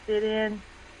interested in,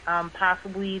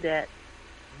 possibly that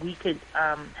we could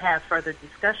have further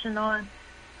discussion on,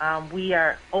 we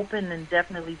are open and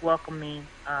definitely welcoming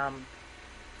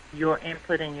your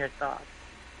input and your thoughts.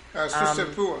 Sister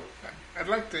Pua, I'd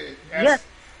like to ask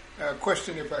a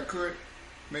question, if I could.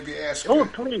 Maybe ask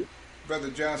please.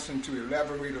 Brother Johnson to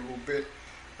elaborate a little bit.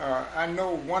 I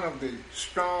know one of the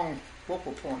strong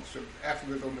focal points of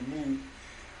Africa on the Move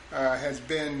has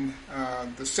been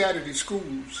the Saturday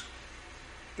schools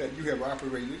that you have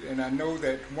operated, and I know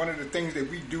that one of the things that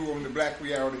we do on the Black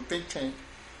Reality Think Tank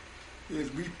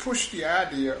is we push the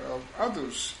idea of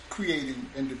others creating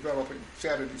and developing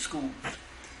Saturday schools.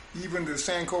 Even the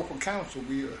Sankofa Council,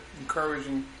 we are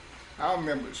encouraging our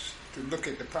members to look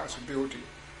at the possibility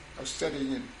of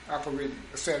setting and operating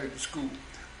a Saturday school.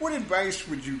 What advice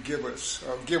would you give us,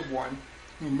 or give one,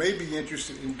 who may be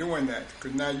interested in doing that?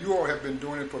 Because now you all have been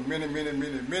doing it for many, many,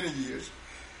 many, many years.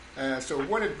 So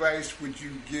what advice would you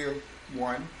give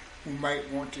one who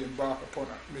might want to embark upon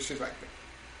a mission like that?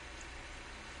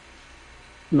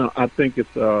 No, I think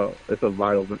it's a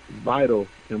vital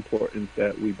importance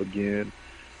that we begin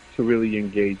to really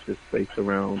engage this space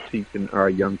around teaching our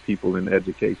young people in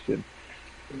education.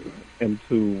 And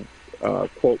to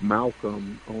quote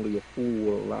Malcolm, only a fool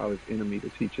will allow his enemy to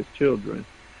teach his children.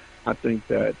 I think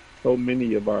that so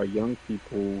many of our young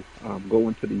people go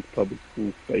into these public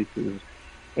school spaces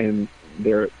and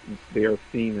they are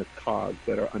seen as cogs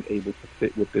that are unable to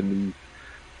fit within these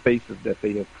spaces that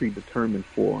they have predetermined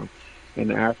for them.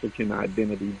 And African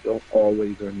identity don't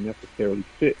always or necessarily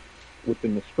fit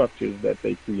within the structures that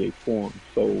they create for them.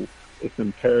 So it's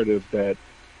imperative that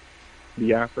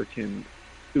the African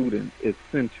student is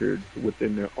centered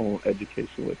within their own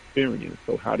educational experience.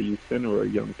 So how do you center a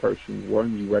young person?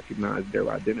 One, you recognize their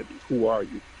identity. Who are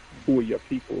you? Who are your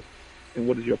people? And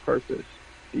what is your purpose?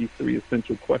 These three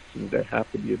essential questions that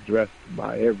have to be addressed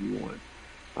by everyone.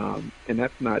 And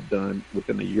that's not done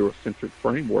within a Eurocentric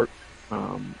framework.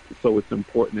 So it's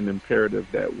important and imperative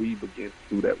that we begin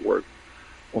to do that work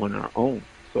on our own.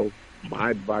 So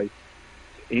my advice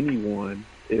to anyone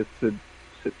is to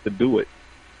do it,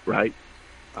 right?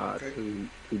 To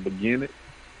begin it,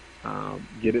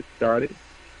 get it started,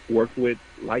 work with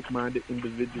like-minded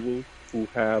individuals who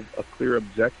have a clear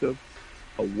objective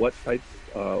of what type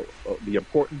of the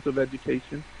importance of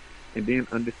education, and then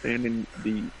understanding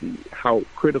the how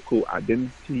critical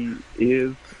identity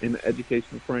is in the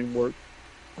education framework,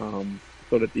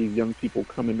 so that these young people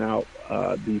coming out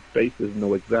these spaces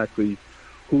know exactly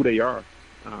who they are,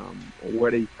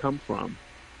 where they come from,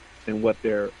 and what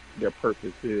their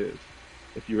purpose is.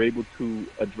 If you're able to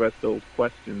address those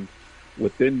questions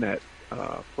within that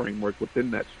framework,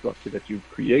 within that structure that you've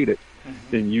created,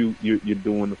 then you're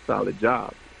doing a solid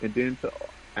job. And then to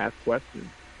ask questions,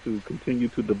 to continue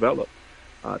to develop,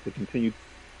 to continue.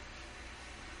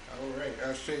 All right,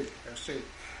 I see.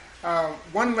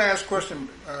 One last question,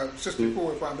 Sister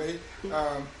Poole, if I may.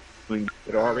 Doing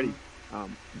it already,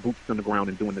 boots on the ground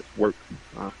and doing this work.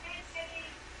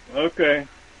 Okay.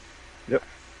 Yep.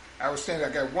 I was saying I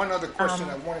got one other question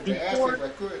I wanted to ask if I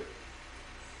could.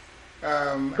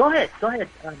 Go ahead.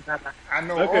 I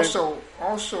know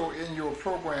also in your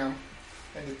program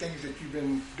and the things that you've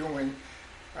been doing,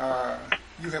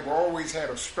 you have always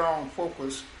had a strong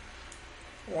focus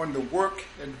on the work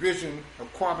and vision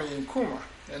of Kwame Nkrumah.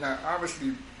 And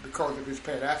obviously, because of his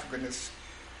Pan-Africanist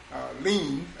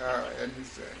lean and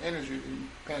his energy in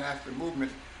Pan-African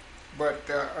movement. But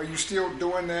are you still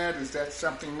doing that? Is that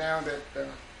something now that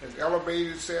has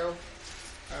elevated itself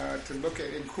to look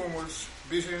at Nkrumah's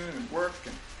vision and work?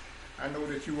 And I know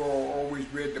that you all always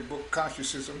read the book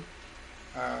Consciousism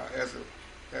as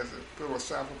a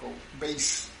philosophical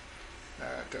base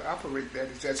to operate that.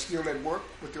 Is that still at work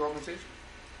with the organization?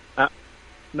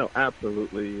 No,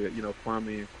 absolutely.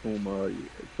 Kwame Nkrumah,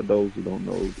 for those who don't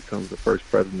know, becomes the first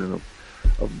president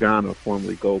of Ghana,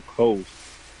 formerly Gold Coast,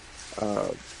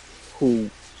 who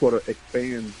sort of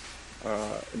expands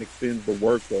and extends the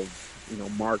work of,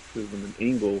 Marxism and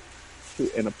Engels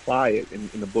and apply it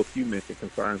in the book you mentioned,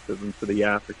 Conscientism, to the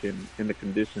African and the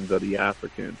conditions of the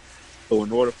African. So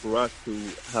in order for us to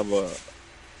have a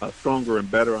stronger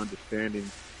and better understanding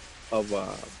of,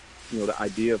 the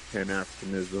idea of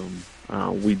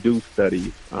Pan-Africanism, we do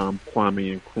study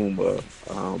Kwame Nkrumah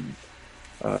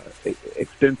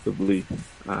extensively.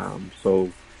 So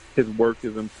his work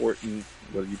is important,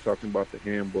 whether you're talking about the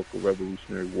Handbook of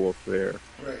Revolutionary Warfare,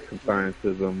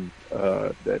 Conscientism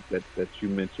that you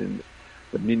mentioned,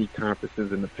 the many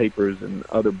conferences and the papers and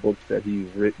other books that he's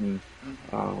written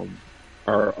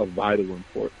are of vital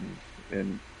importance.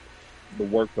 And the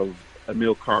work of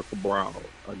Emil Cabral,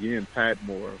 again,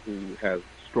 Padmore, who has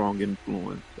strong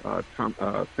influence,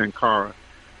 Sankara.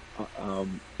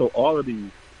 So all of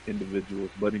these individuals,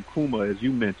 but Nkrumah, as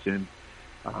you mentioned,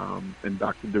 and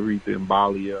Dr. Doretha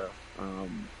Mbalia,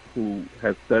 who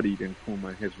has studied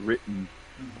Nkrumah, has written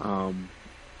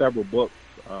several books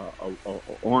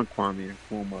on Kwame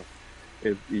Nkrumah,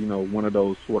 is one of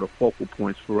those sort of focal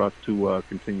points for us to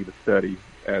continue to study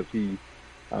as he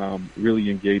really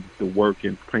engages the work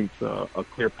and paints a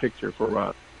clear picture for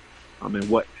us and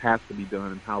what has to be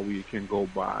done and how we can go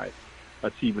by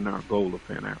achieving our goal of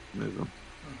Pan-Africanism.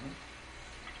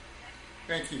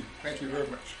 Thank you very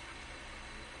much.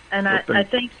 And I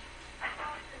think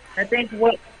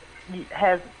what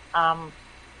has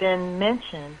been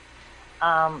mentioned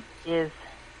is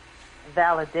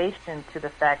validation to the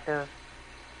fact of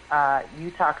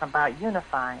you talking about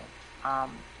unifying.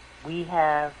 We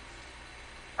have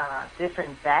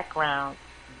different backgrounds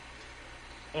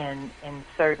in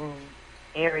certain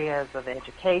areas of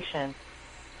education,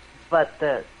 but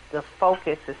the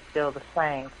focus is still the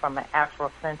same from an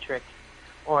Afrocentric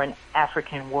or an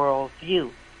African world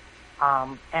view.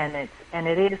 And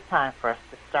it is time for us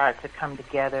to start to come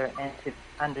together and to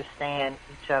understand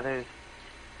each other's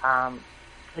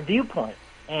viewpoint.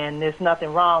 And there's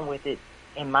nothing wrong with it,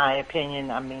 in my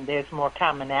opinion. I mean, there's more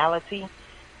commonality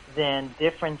than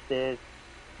differences,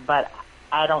 but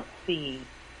I don't see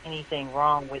anything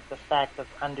wrong with the fact of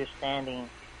understanding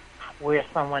where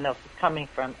someone else is coming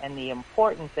from and the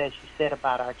importance, as you said,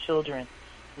 about our children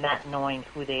not knowing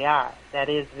who they are. That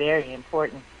is very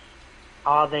important.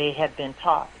 All they have been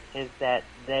taught is that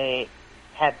they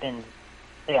are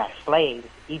slaves,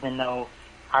 even though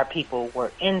our people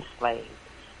were enslaved.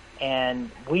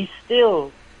 And we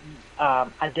still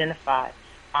identify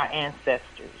our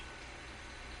ancestors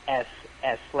as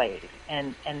slaves.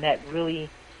 And that really,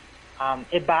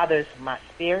 it bothers my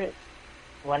spirit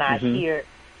when I hear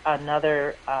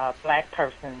another black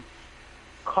person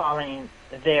calling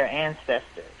their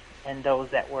ancestors and those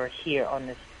that were here on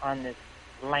this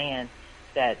land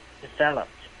that developed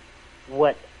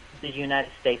what the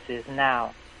United States is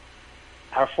now,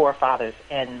 our forefathers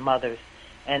and mothers,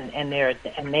 and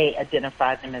they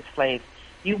identify them as slaves.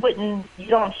 You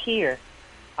don't hear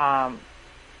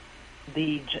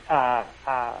the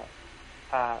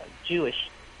Jewish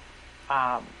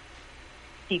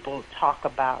people talk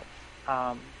about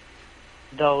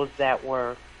those that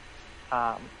were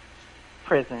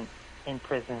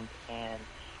imprisoned and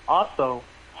also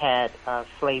had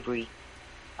slavery,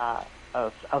 a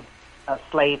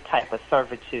slave type of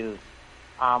servitude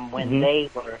when they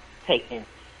were taken.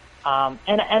 And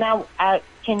I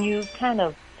can you kind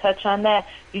of touch on that?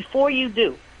 Before you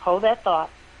do, hold that thought.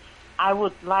 I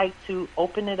would like to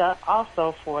open it up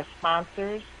also for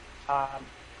sponsors.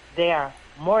 They are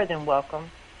more than welcome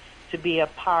to be a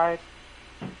part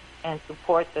and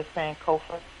support the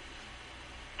Sankofa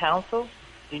Council.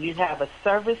 Do you have a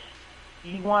service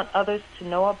you want others to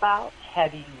know about?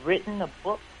 Have you written a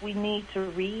book we need to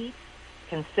read?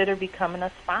 Consider becoming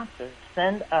a sponsor.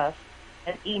 Send us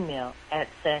an email at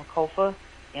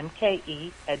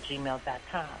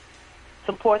sankofamke@gmail.com.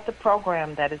 Support the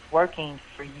program that is working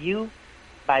for you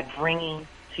by bringing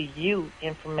to you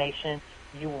information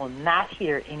you will not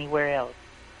hear anywhere else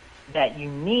that you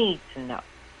need to know.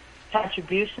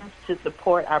 Contributions to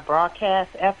support our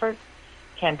broadcast efforts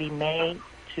can be made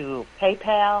to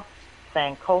PayPal,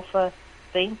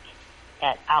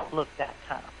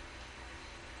 sankofahthink@outlook.com.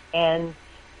 And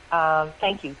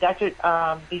thank you, Doctor.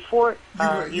 Before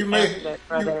you may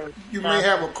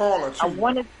have a call or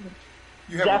two.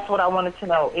 That's what I wanted to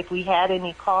know. If we had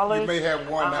any callers, you may have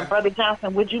one. Brother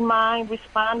Johnson, would you mind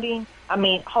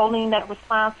holding that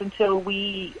response until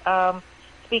we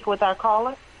speak with our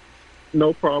caller?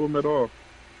 No problem at all.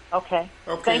 Okay.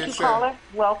 Thank you, caller.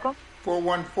 Welcome.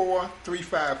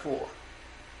 414-354.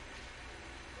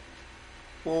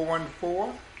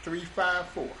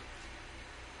 414-354.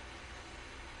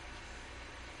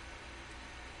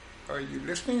 Are you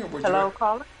listening? Or would Hello, you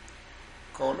caller?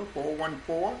 Caller,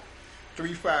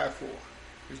 414-354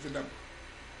 is the number.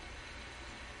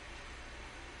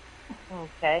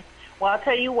 Okay. Well, I'll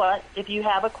tell you what. If you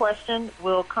have a question,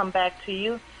 we'll come back to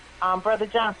you. Brother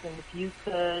Johnson, if you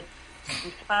could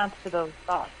respond to those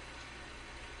thoughts.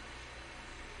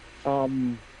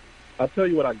 I'll tell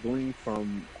you what I gleaned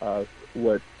from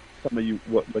what some of you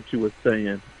what you were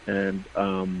saying, and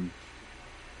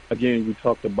again, we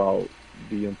talked about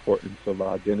the importance of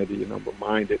identity, and I'm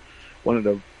reminded one of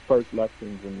the first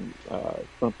lessons and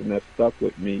something that stuck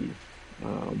with me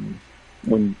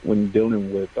when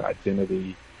dealing with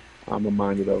identity. I'm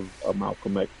reminded of a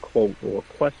Malcolm X quote or a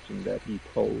question that he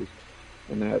posed,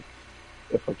 and that's,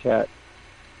 if a cat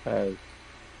has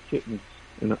kittens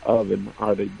in the oven,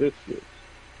 are they biscuits?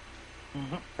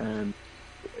 And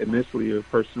initially a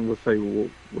person would say, well,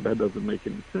 that doesn't make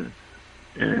any sense.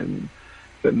 And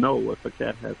said, no, if a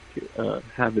cat has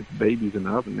have its babies in the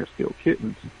oven, they're still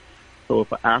kittens. So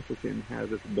if an African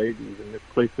has its babies in this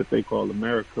place that they call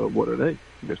America, what are they?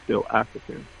 They're still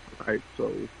African, right?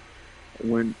 So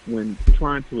when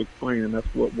trying to explain, and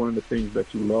that's what one of the things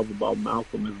that you love about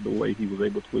Malcolm is the way he was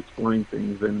able to explain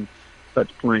things in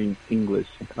such plain English,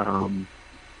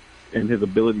 and his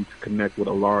ability to connect with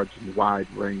a large and wide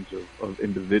range of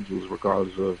individuals,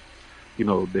 regardless of,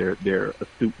 their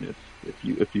astuteness,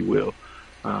 if you will.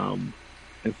 And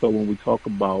so when we talk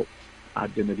about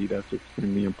identity, that's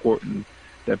extremely important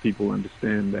that people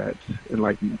understand that, and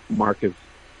like Marcus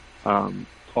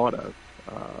taught us,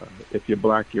 if you're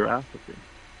black, you're African,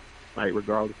 right,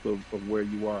 regardless of where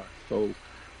you are. So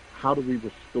how do we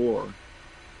restore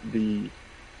the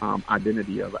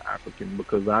identity of an African?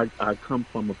 Because I come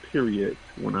from a period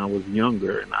when I was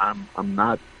younger, and I'm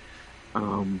not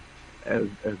as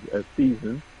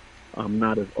seasoned. I'm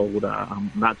not as old.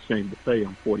 I'm not ashamed to say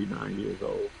I'm 49 years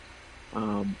old.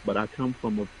 But I come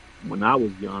from when I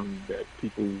was young, that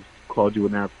people called you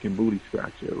an African booty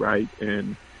scratcher, right?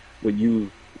 And would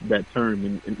use that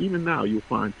term. And even now, you'll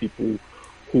find people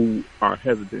who are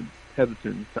hesitant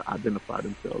to identify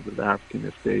themselves as African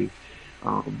if they,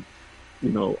 are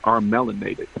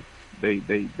melanated. They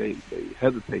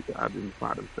hesitate to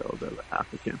identify themselves as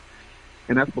African.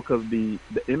 And that's because the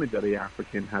image of the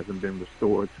African hasn't been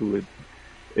restored to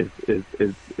its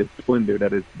splendor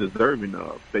that it's deserving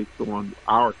of, based on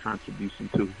our contribution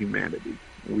to humanity.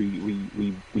 We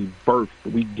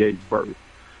gave birth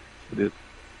to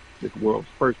this world's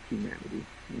first humanity.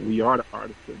 We are the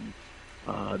artisans,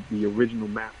 the original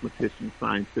mathematicians,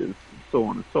 scientists, so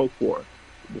on and so forth.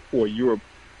 Before Europe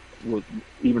was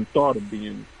even thought of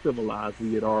being civilized,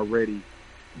 we had already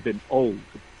been old.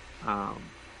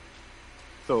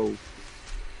 So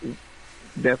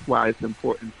that's why it's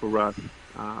important for us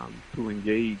to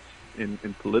engage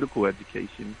in political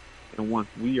education. And once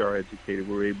we are educated,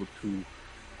 we're able to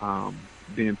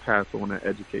then pass on that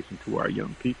education to our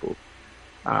young people.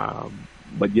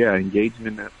 But yeah, engaging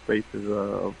in that space is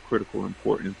of critical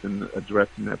importance, and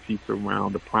addressing that piece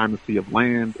around the primacy of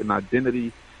land and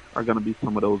identity are going to be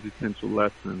some of those essential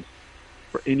lessons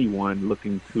for anyone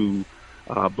looking to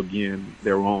begin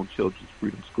their own children's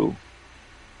freedom school.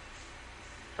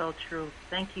 So true.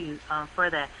 Thank you for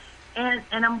that. And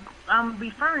I'm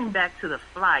referring back to the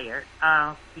flyer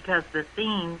because the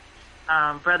theme,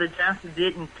 Brother Johnson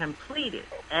didn't complete it.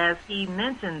 As he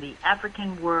mentioned, the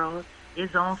African world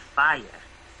is on fire.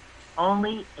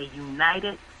 Only a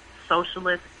united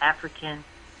socialist African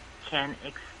can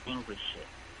extinguish it.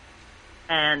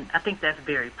 And I think that's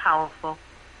very powerful.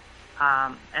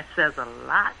 It says a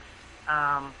lot.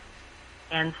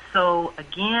 And so,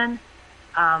 again,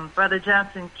 Brother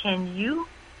Johnson, can you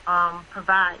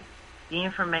provide the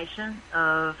information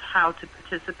of how to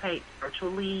participate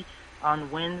virtually on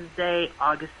Wednesday,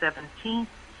 August 17th,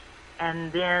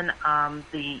 and then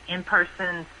the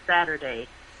in-person Saturday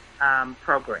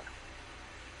program?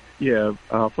 Yeah,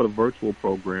 for the virtual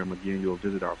program, again, you'll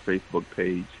visit our Facebook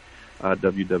page,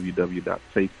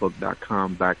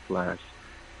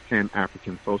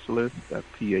 www.facebook.com/Pan-African Socialist. That's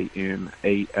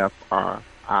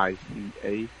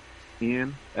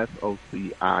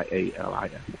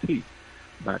PANAFRICANSOCIALIST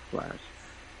 /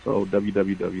 So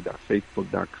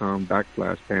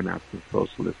www.facebook.com/Pan-African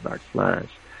Socialist /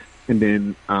 and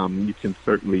then you can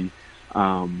certainly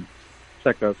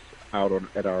check us out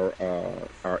at our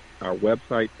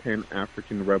website,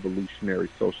 Pan-African Revolutionary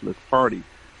Socialist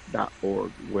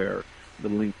Party.org, where the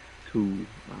link to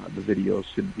the video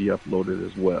should be uploaded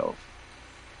as well.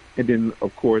 And then,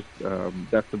 of course,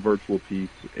 that's the virtual piece.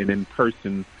 And in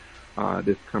person,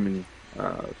 this coming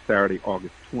Saturday,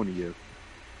 August 20th,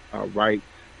 right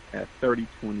at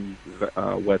 3020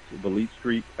 West Valete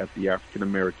Street at the African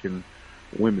American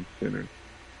Women's Center.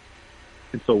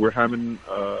 And so we're having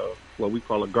what we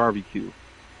call a Garveyfest.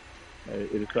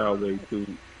 It is our way to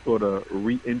sort of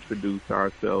reintroduce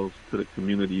ourselves to the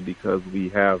community, because we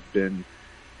have been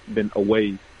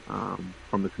away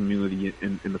from the community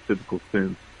in the physical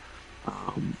sense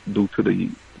due to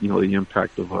the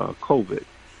impact of COVID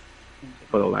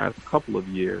for the last couple of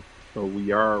years. So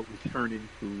we are returning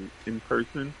to in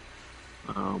person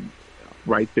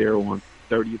right there on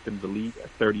 30th and Valete at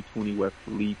 3020 West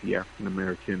Valete, the African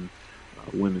American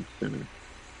Women's Center.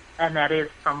 And that is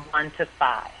from 1 to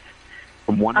 5.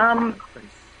 From 1 to 5.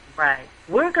 Right.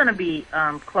 We're going to be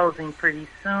closing pretty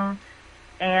soon.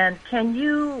 And can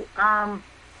you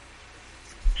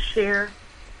share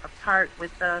a part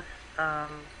with us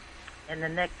in the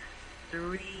next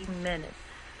 3 minutes,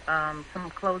 some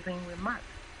closing remarks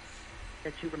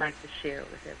that you would like to share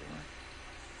with everyone?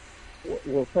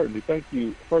 Well, certainly. Thank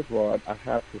you. First of all, I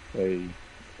have to say,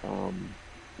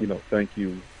 thank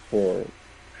you for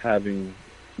having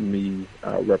me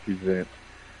represent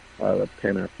the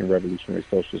Pan-African Revolutionary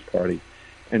Socialist Party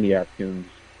and the Africans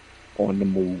on the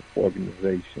Move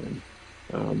organization.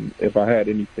 If I had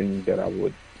anything that I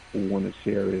would want to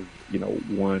share is,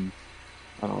 one,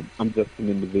 I'm just an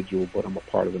individual, but I'm a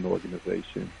part of an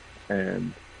organization.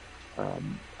 And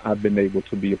I've been able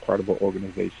to be a part of an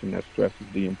organization that stresses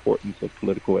the importance of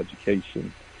political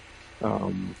education.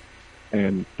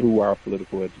 And through our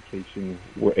political education,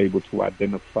 we're able to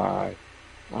identify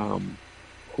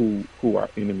who our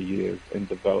enemy is and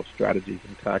develop strategies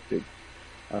and tactics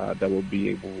that will be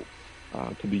able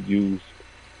to be used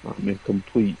in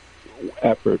complete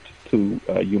effort to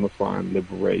unify and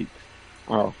liberate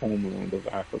our homeland of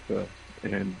Africa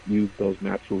and use those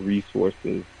natural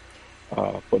resources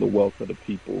for the wealth of the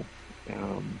people.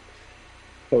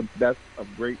 So that's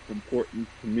of great importance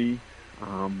to me,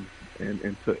 and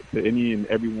to any and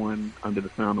everyone under the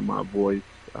sound of my voice,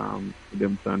 for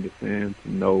them to understand,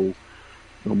 to know,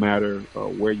 no matter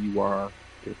where you are,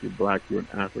 if you're black, you're an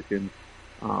African.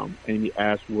 Amy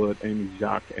Ashwood, Amy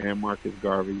Jacques, and Marcus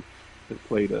Garvey has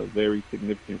played a very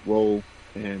significant role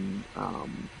in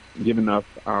giving us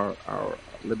our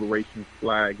liberation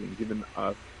flag and giving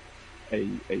us a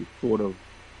sort of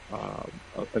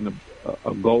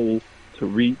a goal to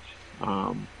reach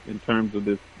in terms of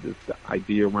this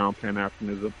idea around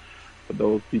Pan-Africanism. For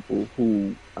those people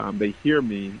who they hear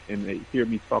me and they hear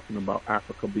me talking about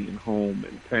Africa being home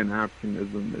and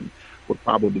Pan-Africanism, and would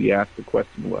probably ask the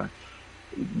question, well,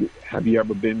 have you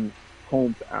ever been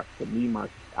home to Africa?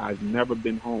 I've never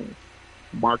been home.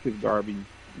 Marcus Garvey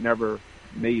never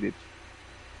made it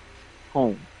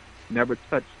home, never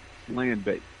touched land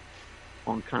base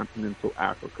on continental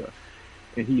Africa.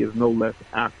 And he is no less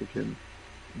African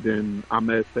than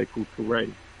Ahmed Sekou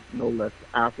Touré, no less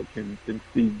African than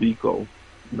Steve Biko,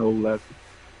 no less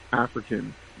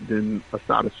African than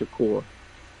Assata Shakur,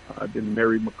 than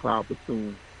Mary McLeod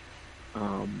Bethune,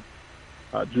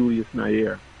 Julius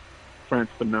Nyerere, France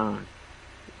Fanon.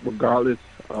 Regardless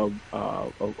of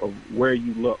where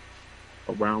you look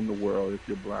around the world, if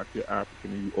you're black, you're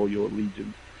African, and you owe your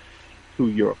allegiance to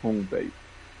your home base,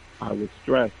 I would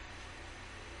stress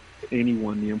to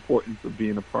anyone the importance of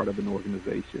being a part of an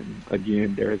organization.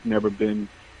 Again, there has never been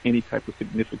any type of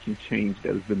significant change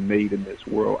that has been made in this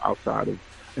world outside of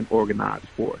an organized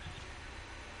force.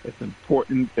 It's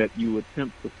important that you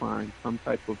attempt to find some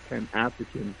type of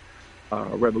Pan-African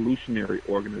revolutionary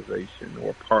organization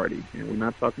or party. And we're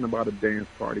not talking about a dance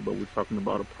party, but we're talking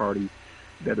about a party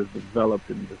that has developed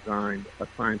and designed a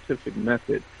scientific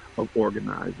method of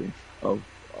organizing, of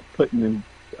putting in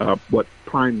what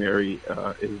primary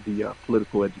is the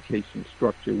political education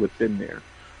structure within there,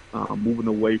 moving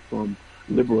away from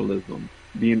liberalism,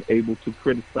 being able to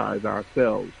criticize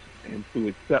ourselves and to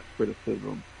accept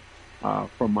criticism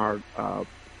from our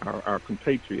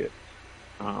compatriots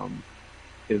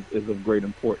is of great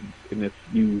importance. And if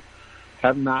you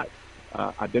have not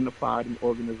identified an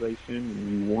organization and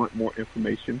you want more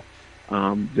information,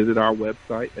 visit our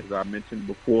website, as I mentioned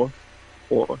before,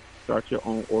 or start your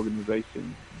own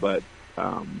organization. But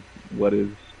what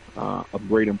is of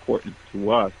great importance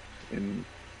to us, and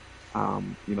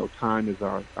time is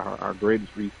our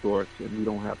greatest resource, and we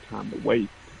don't have time to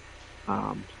waste.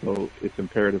 So it's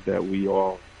imperative that we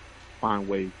all find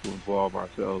ways to involve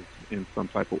ourselves in some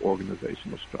type of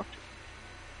organizational structure.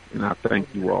 And I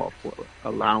thank you all for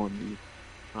allowing me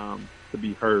to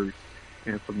be heard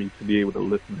and for me to be able to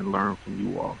listen and learn from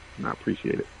you all. And I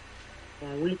appreciate it.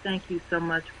 Well, we thank you so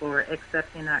much for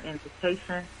accepting our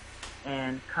invitation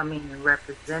and coming and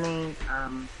representing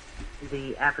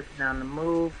the African on the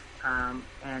Move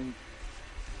and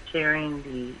sharing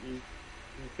the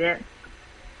event,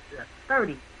 the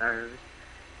 33rd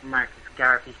Marcus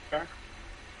Garvey Fest,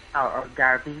 or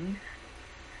Garvey's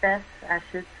Fest, I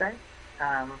should say.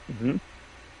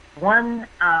 One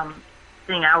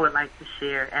thing I would like to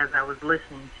share as I was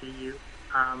listening to you,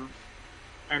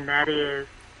 and that is,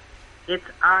 it's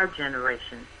our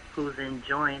generation who's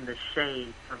enjoying the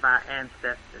shade of our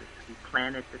ancestors who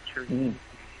planted the trees.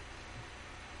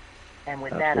 And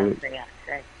with Absolutely. that,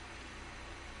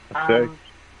 I say.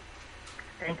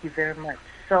 Thank you very much.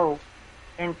 So,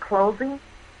 in closing,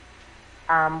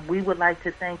 we would like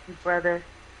to thank you, Brother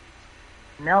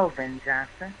Melvin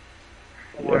Johnson,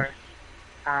 for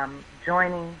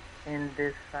joining in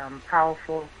this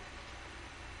powerful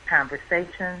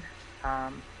conversation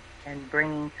and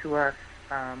bringing to us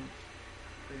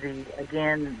the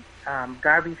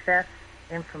Garveyfest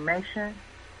information.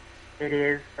 It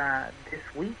is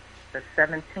this week, the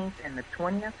 17th and the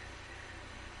 20th.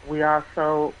 We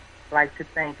also like to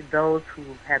thank those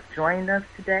who have joined us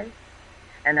today.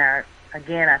 And I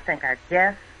thank our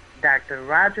guests, Dr.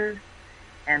 Rogers,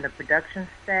 and the production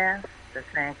staff, the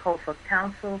Sankofa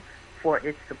Council, for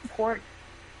its support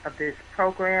of this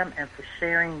program and for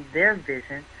sharing their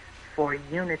vision for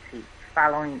unity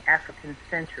following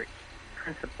African-centric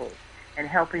principles and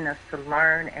helping us to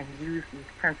learn and use these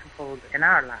principles in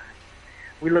our lives.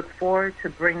 We look forward to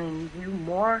bringing you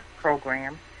more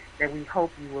programs that we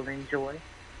hope you will enjoy.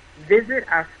 Visit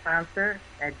our sponsor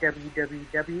at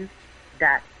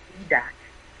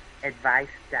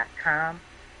www.edocadvice.com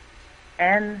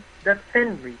and the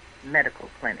Finley Medical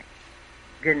Clinic.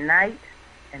 Good night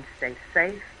and stay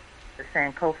safe. The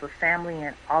Sankofa family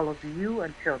and all of you,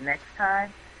 until next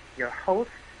time, your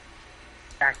host,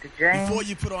 Dr. James. Before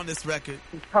you put on this record,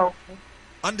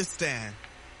 understand,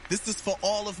 this is for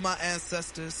all of my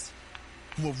ancestors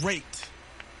who were raped,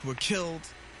 who were killed,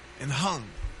 and hung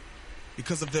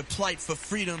because of their plight for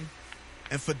freedom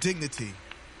and for dignity.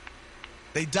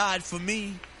 They died for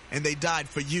me, and they died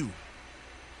for you.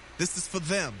 This is for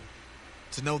them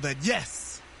to know that,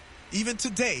 yes, even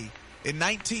today, in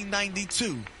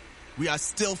 1992, we are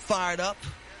still fired up,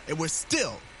 and we're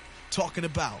still talking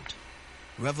about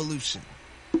revolution.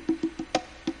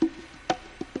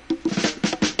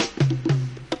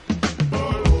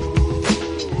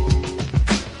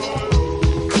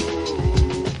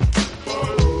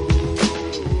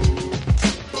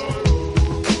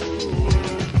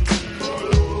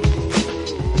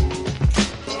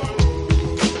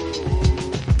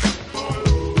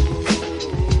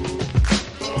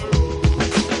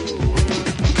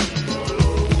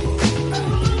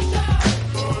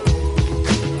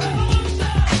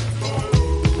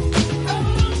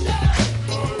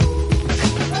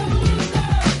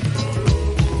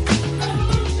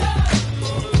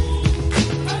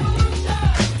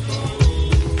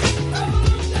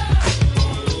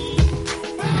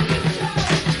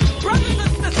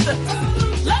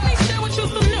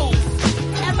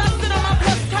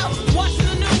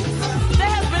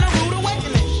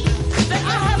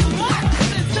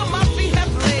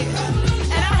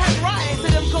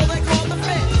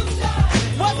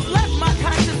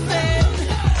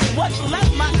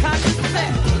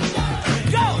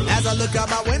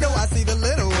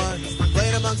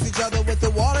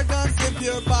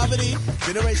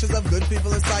 Generations of good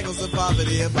people and cycles of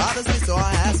poverty. It bothers me, so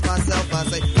I ask myself, I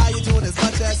say, how you doing as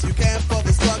much as you can for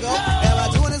the struggle?